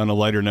up on a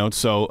lighter note.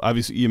 So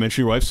obviously you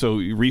mentioned your wife, so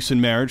recent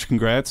marriage,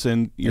 congrats,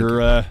 and you're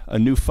a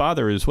new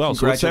father as well.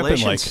 So what's that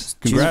been like?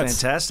 Congrats.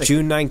 Fantastic.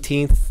 June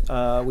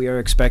 19th, we are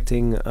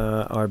expecting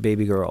our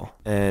baby girl,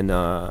 and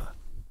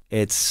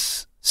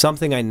it's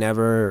something I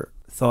never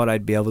thought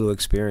I'd be able to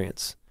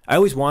experience. I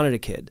always wanted a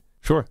kid.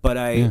 Sure. But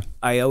I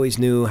always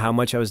knew how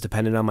much I was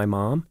dependent on my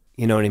mom.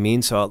 You know what I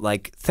mean? So,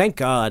 thank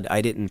God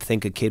I didn't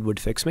think a kid would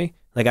fix me.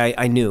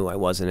 I knew I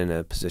wasn't in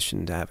a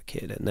position to have a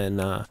kid. And then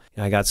I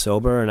got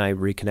sober and I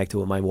reconnected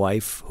with my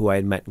wife, who I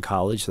had met in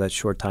college. So that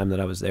short time that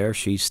I was there,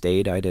 she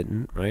stayed, I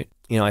didn't, right?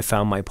 You know, I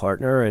found my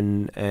partner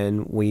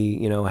and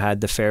we,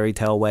 had the fairy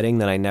tale wedding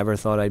that I never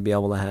thought I'd be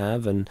able to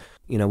have. And,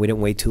 we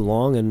didn't wait too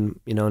long. And,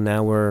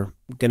 now we're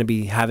going to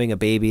be having a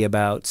baby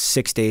about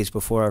 6 days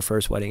before our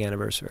first wedding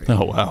anniversary.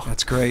 Oh, wow.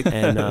 That's great.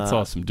 And that's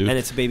awesome, dude. And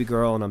it's a baby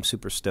girl, and I'm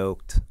super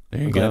stoked.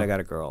 There you I'm go. glad I got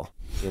a girl.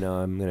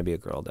 I'm going to be a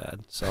girl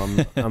dad. So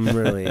I'm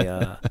really,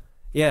 I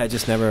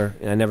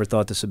never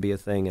thought this would be a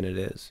thing, and it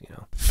is,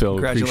 Phil,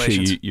 Congratulations.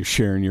 appreciate you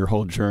sharing your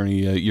whole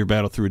journey, your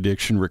battle through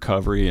addiction,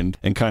 recovery, and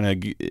kind of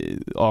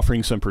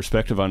offering some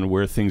perspective on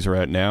where things are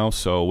at now.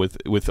 So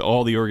with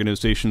all the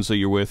organizations that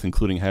you're with,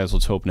 including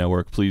Hazlet's Hope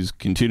Network, please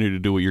continue to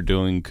do what you're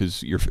doing,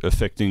 because you're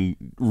affecting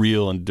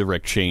real and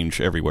direct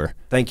change everywhere.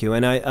 Thank you.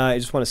 And I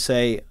just want to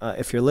say,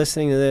 if you're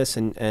listening to this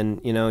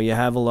and you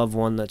have a loved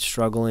one that's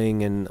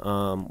struggling, and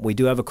we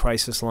do have a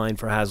crisis line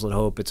for Hazlet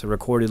Hope. It's a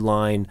recorded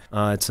line.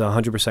 It's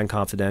 100%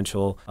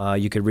 confidential.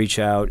 You could reach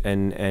out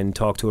and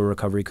talk to a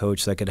recovery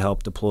coach that could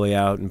help deploy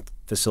out and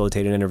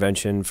facilitate an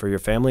intervention for your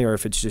family, or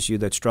if it's just you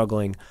that's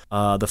struggling,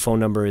 the phone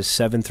number is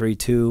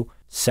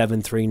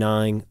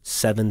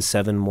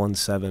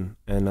 732-739-7717,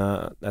 and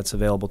that's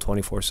available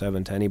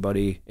 24/7 to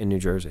anybody in New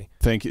Jersey.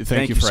 Thank you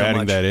for so adding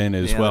much. that in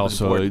as well. that's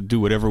So important. do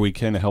whatever we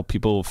can to help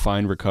people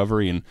find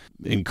recovery and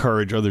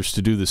encourage others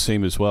to do the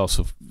same as well.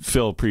 So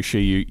Phil,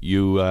 appreciate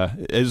you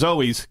as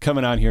always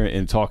coming on here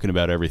and talking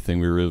about everything.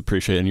 We really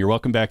appreciate it, and you're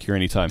welcome back here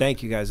anytime.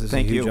 Thank you, guys. This is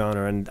Thank a huge you.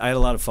 honor, and I had a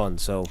lot of fun.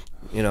 So,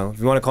 if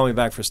you want to call me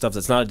back for stuff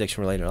that's not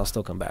addiction related, I'll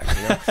still come back.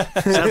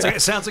 Sounds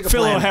like a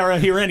Phil plan. O'Hara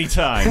here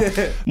anytime.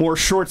 More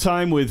Short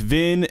Time with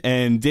Vin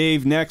and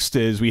Dave next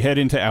as we head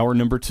into hour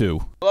number 2.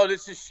 Hello,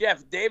 this is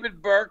Chef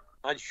David Burke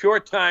on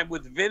Short Time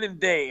with Vin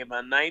and Dave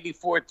on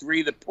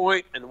 94.3 The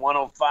Point and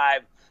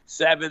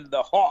 105.7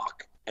 The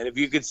Hawk. And if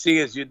you could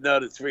see us, you'd know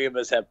the three of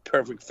us have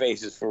perfect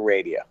faces for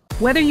radio.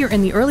 Whether you're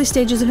in the early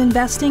stages of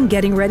investing,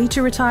 getting ready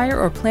to retire,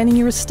 or planning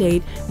your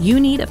estate, you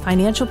need a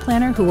financial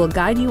planner who will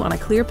guide you on a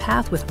clear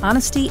path with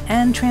honesty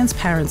and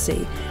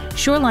transparency.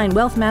 Shoreline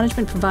Wealth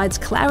Management provides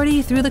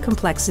clarity through the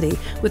complexity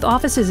with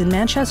offices in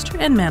Manchester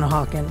and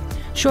Manahawkin.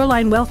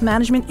 Shoreline Wealth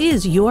Management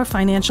is your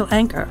financial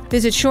anchor.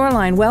 Visit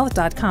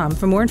shorelinewealth.com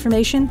for more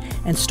information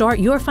and start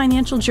your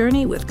financial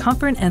journey with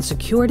comfort and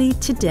security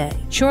today.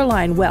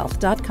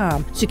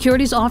 Shorelinewealth.com.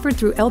 Securities offered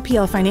through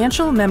LPL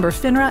Financial, member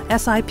FINRA,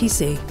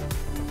 SIPC.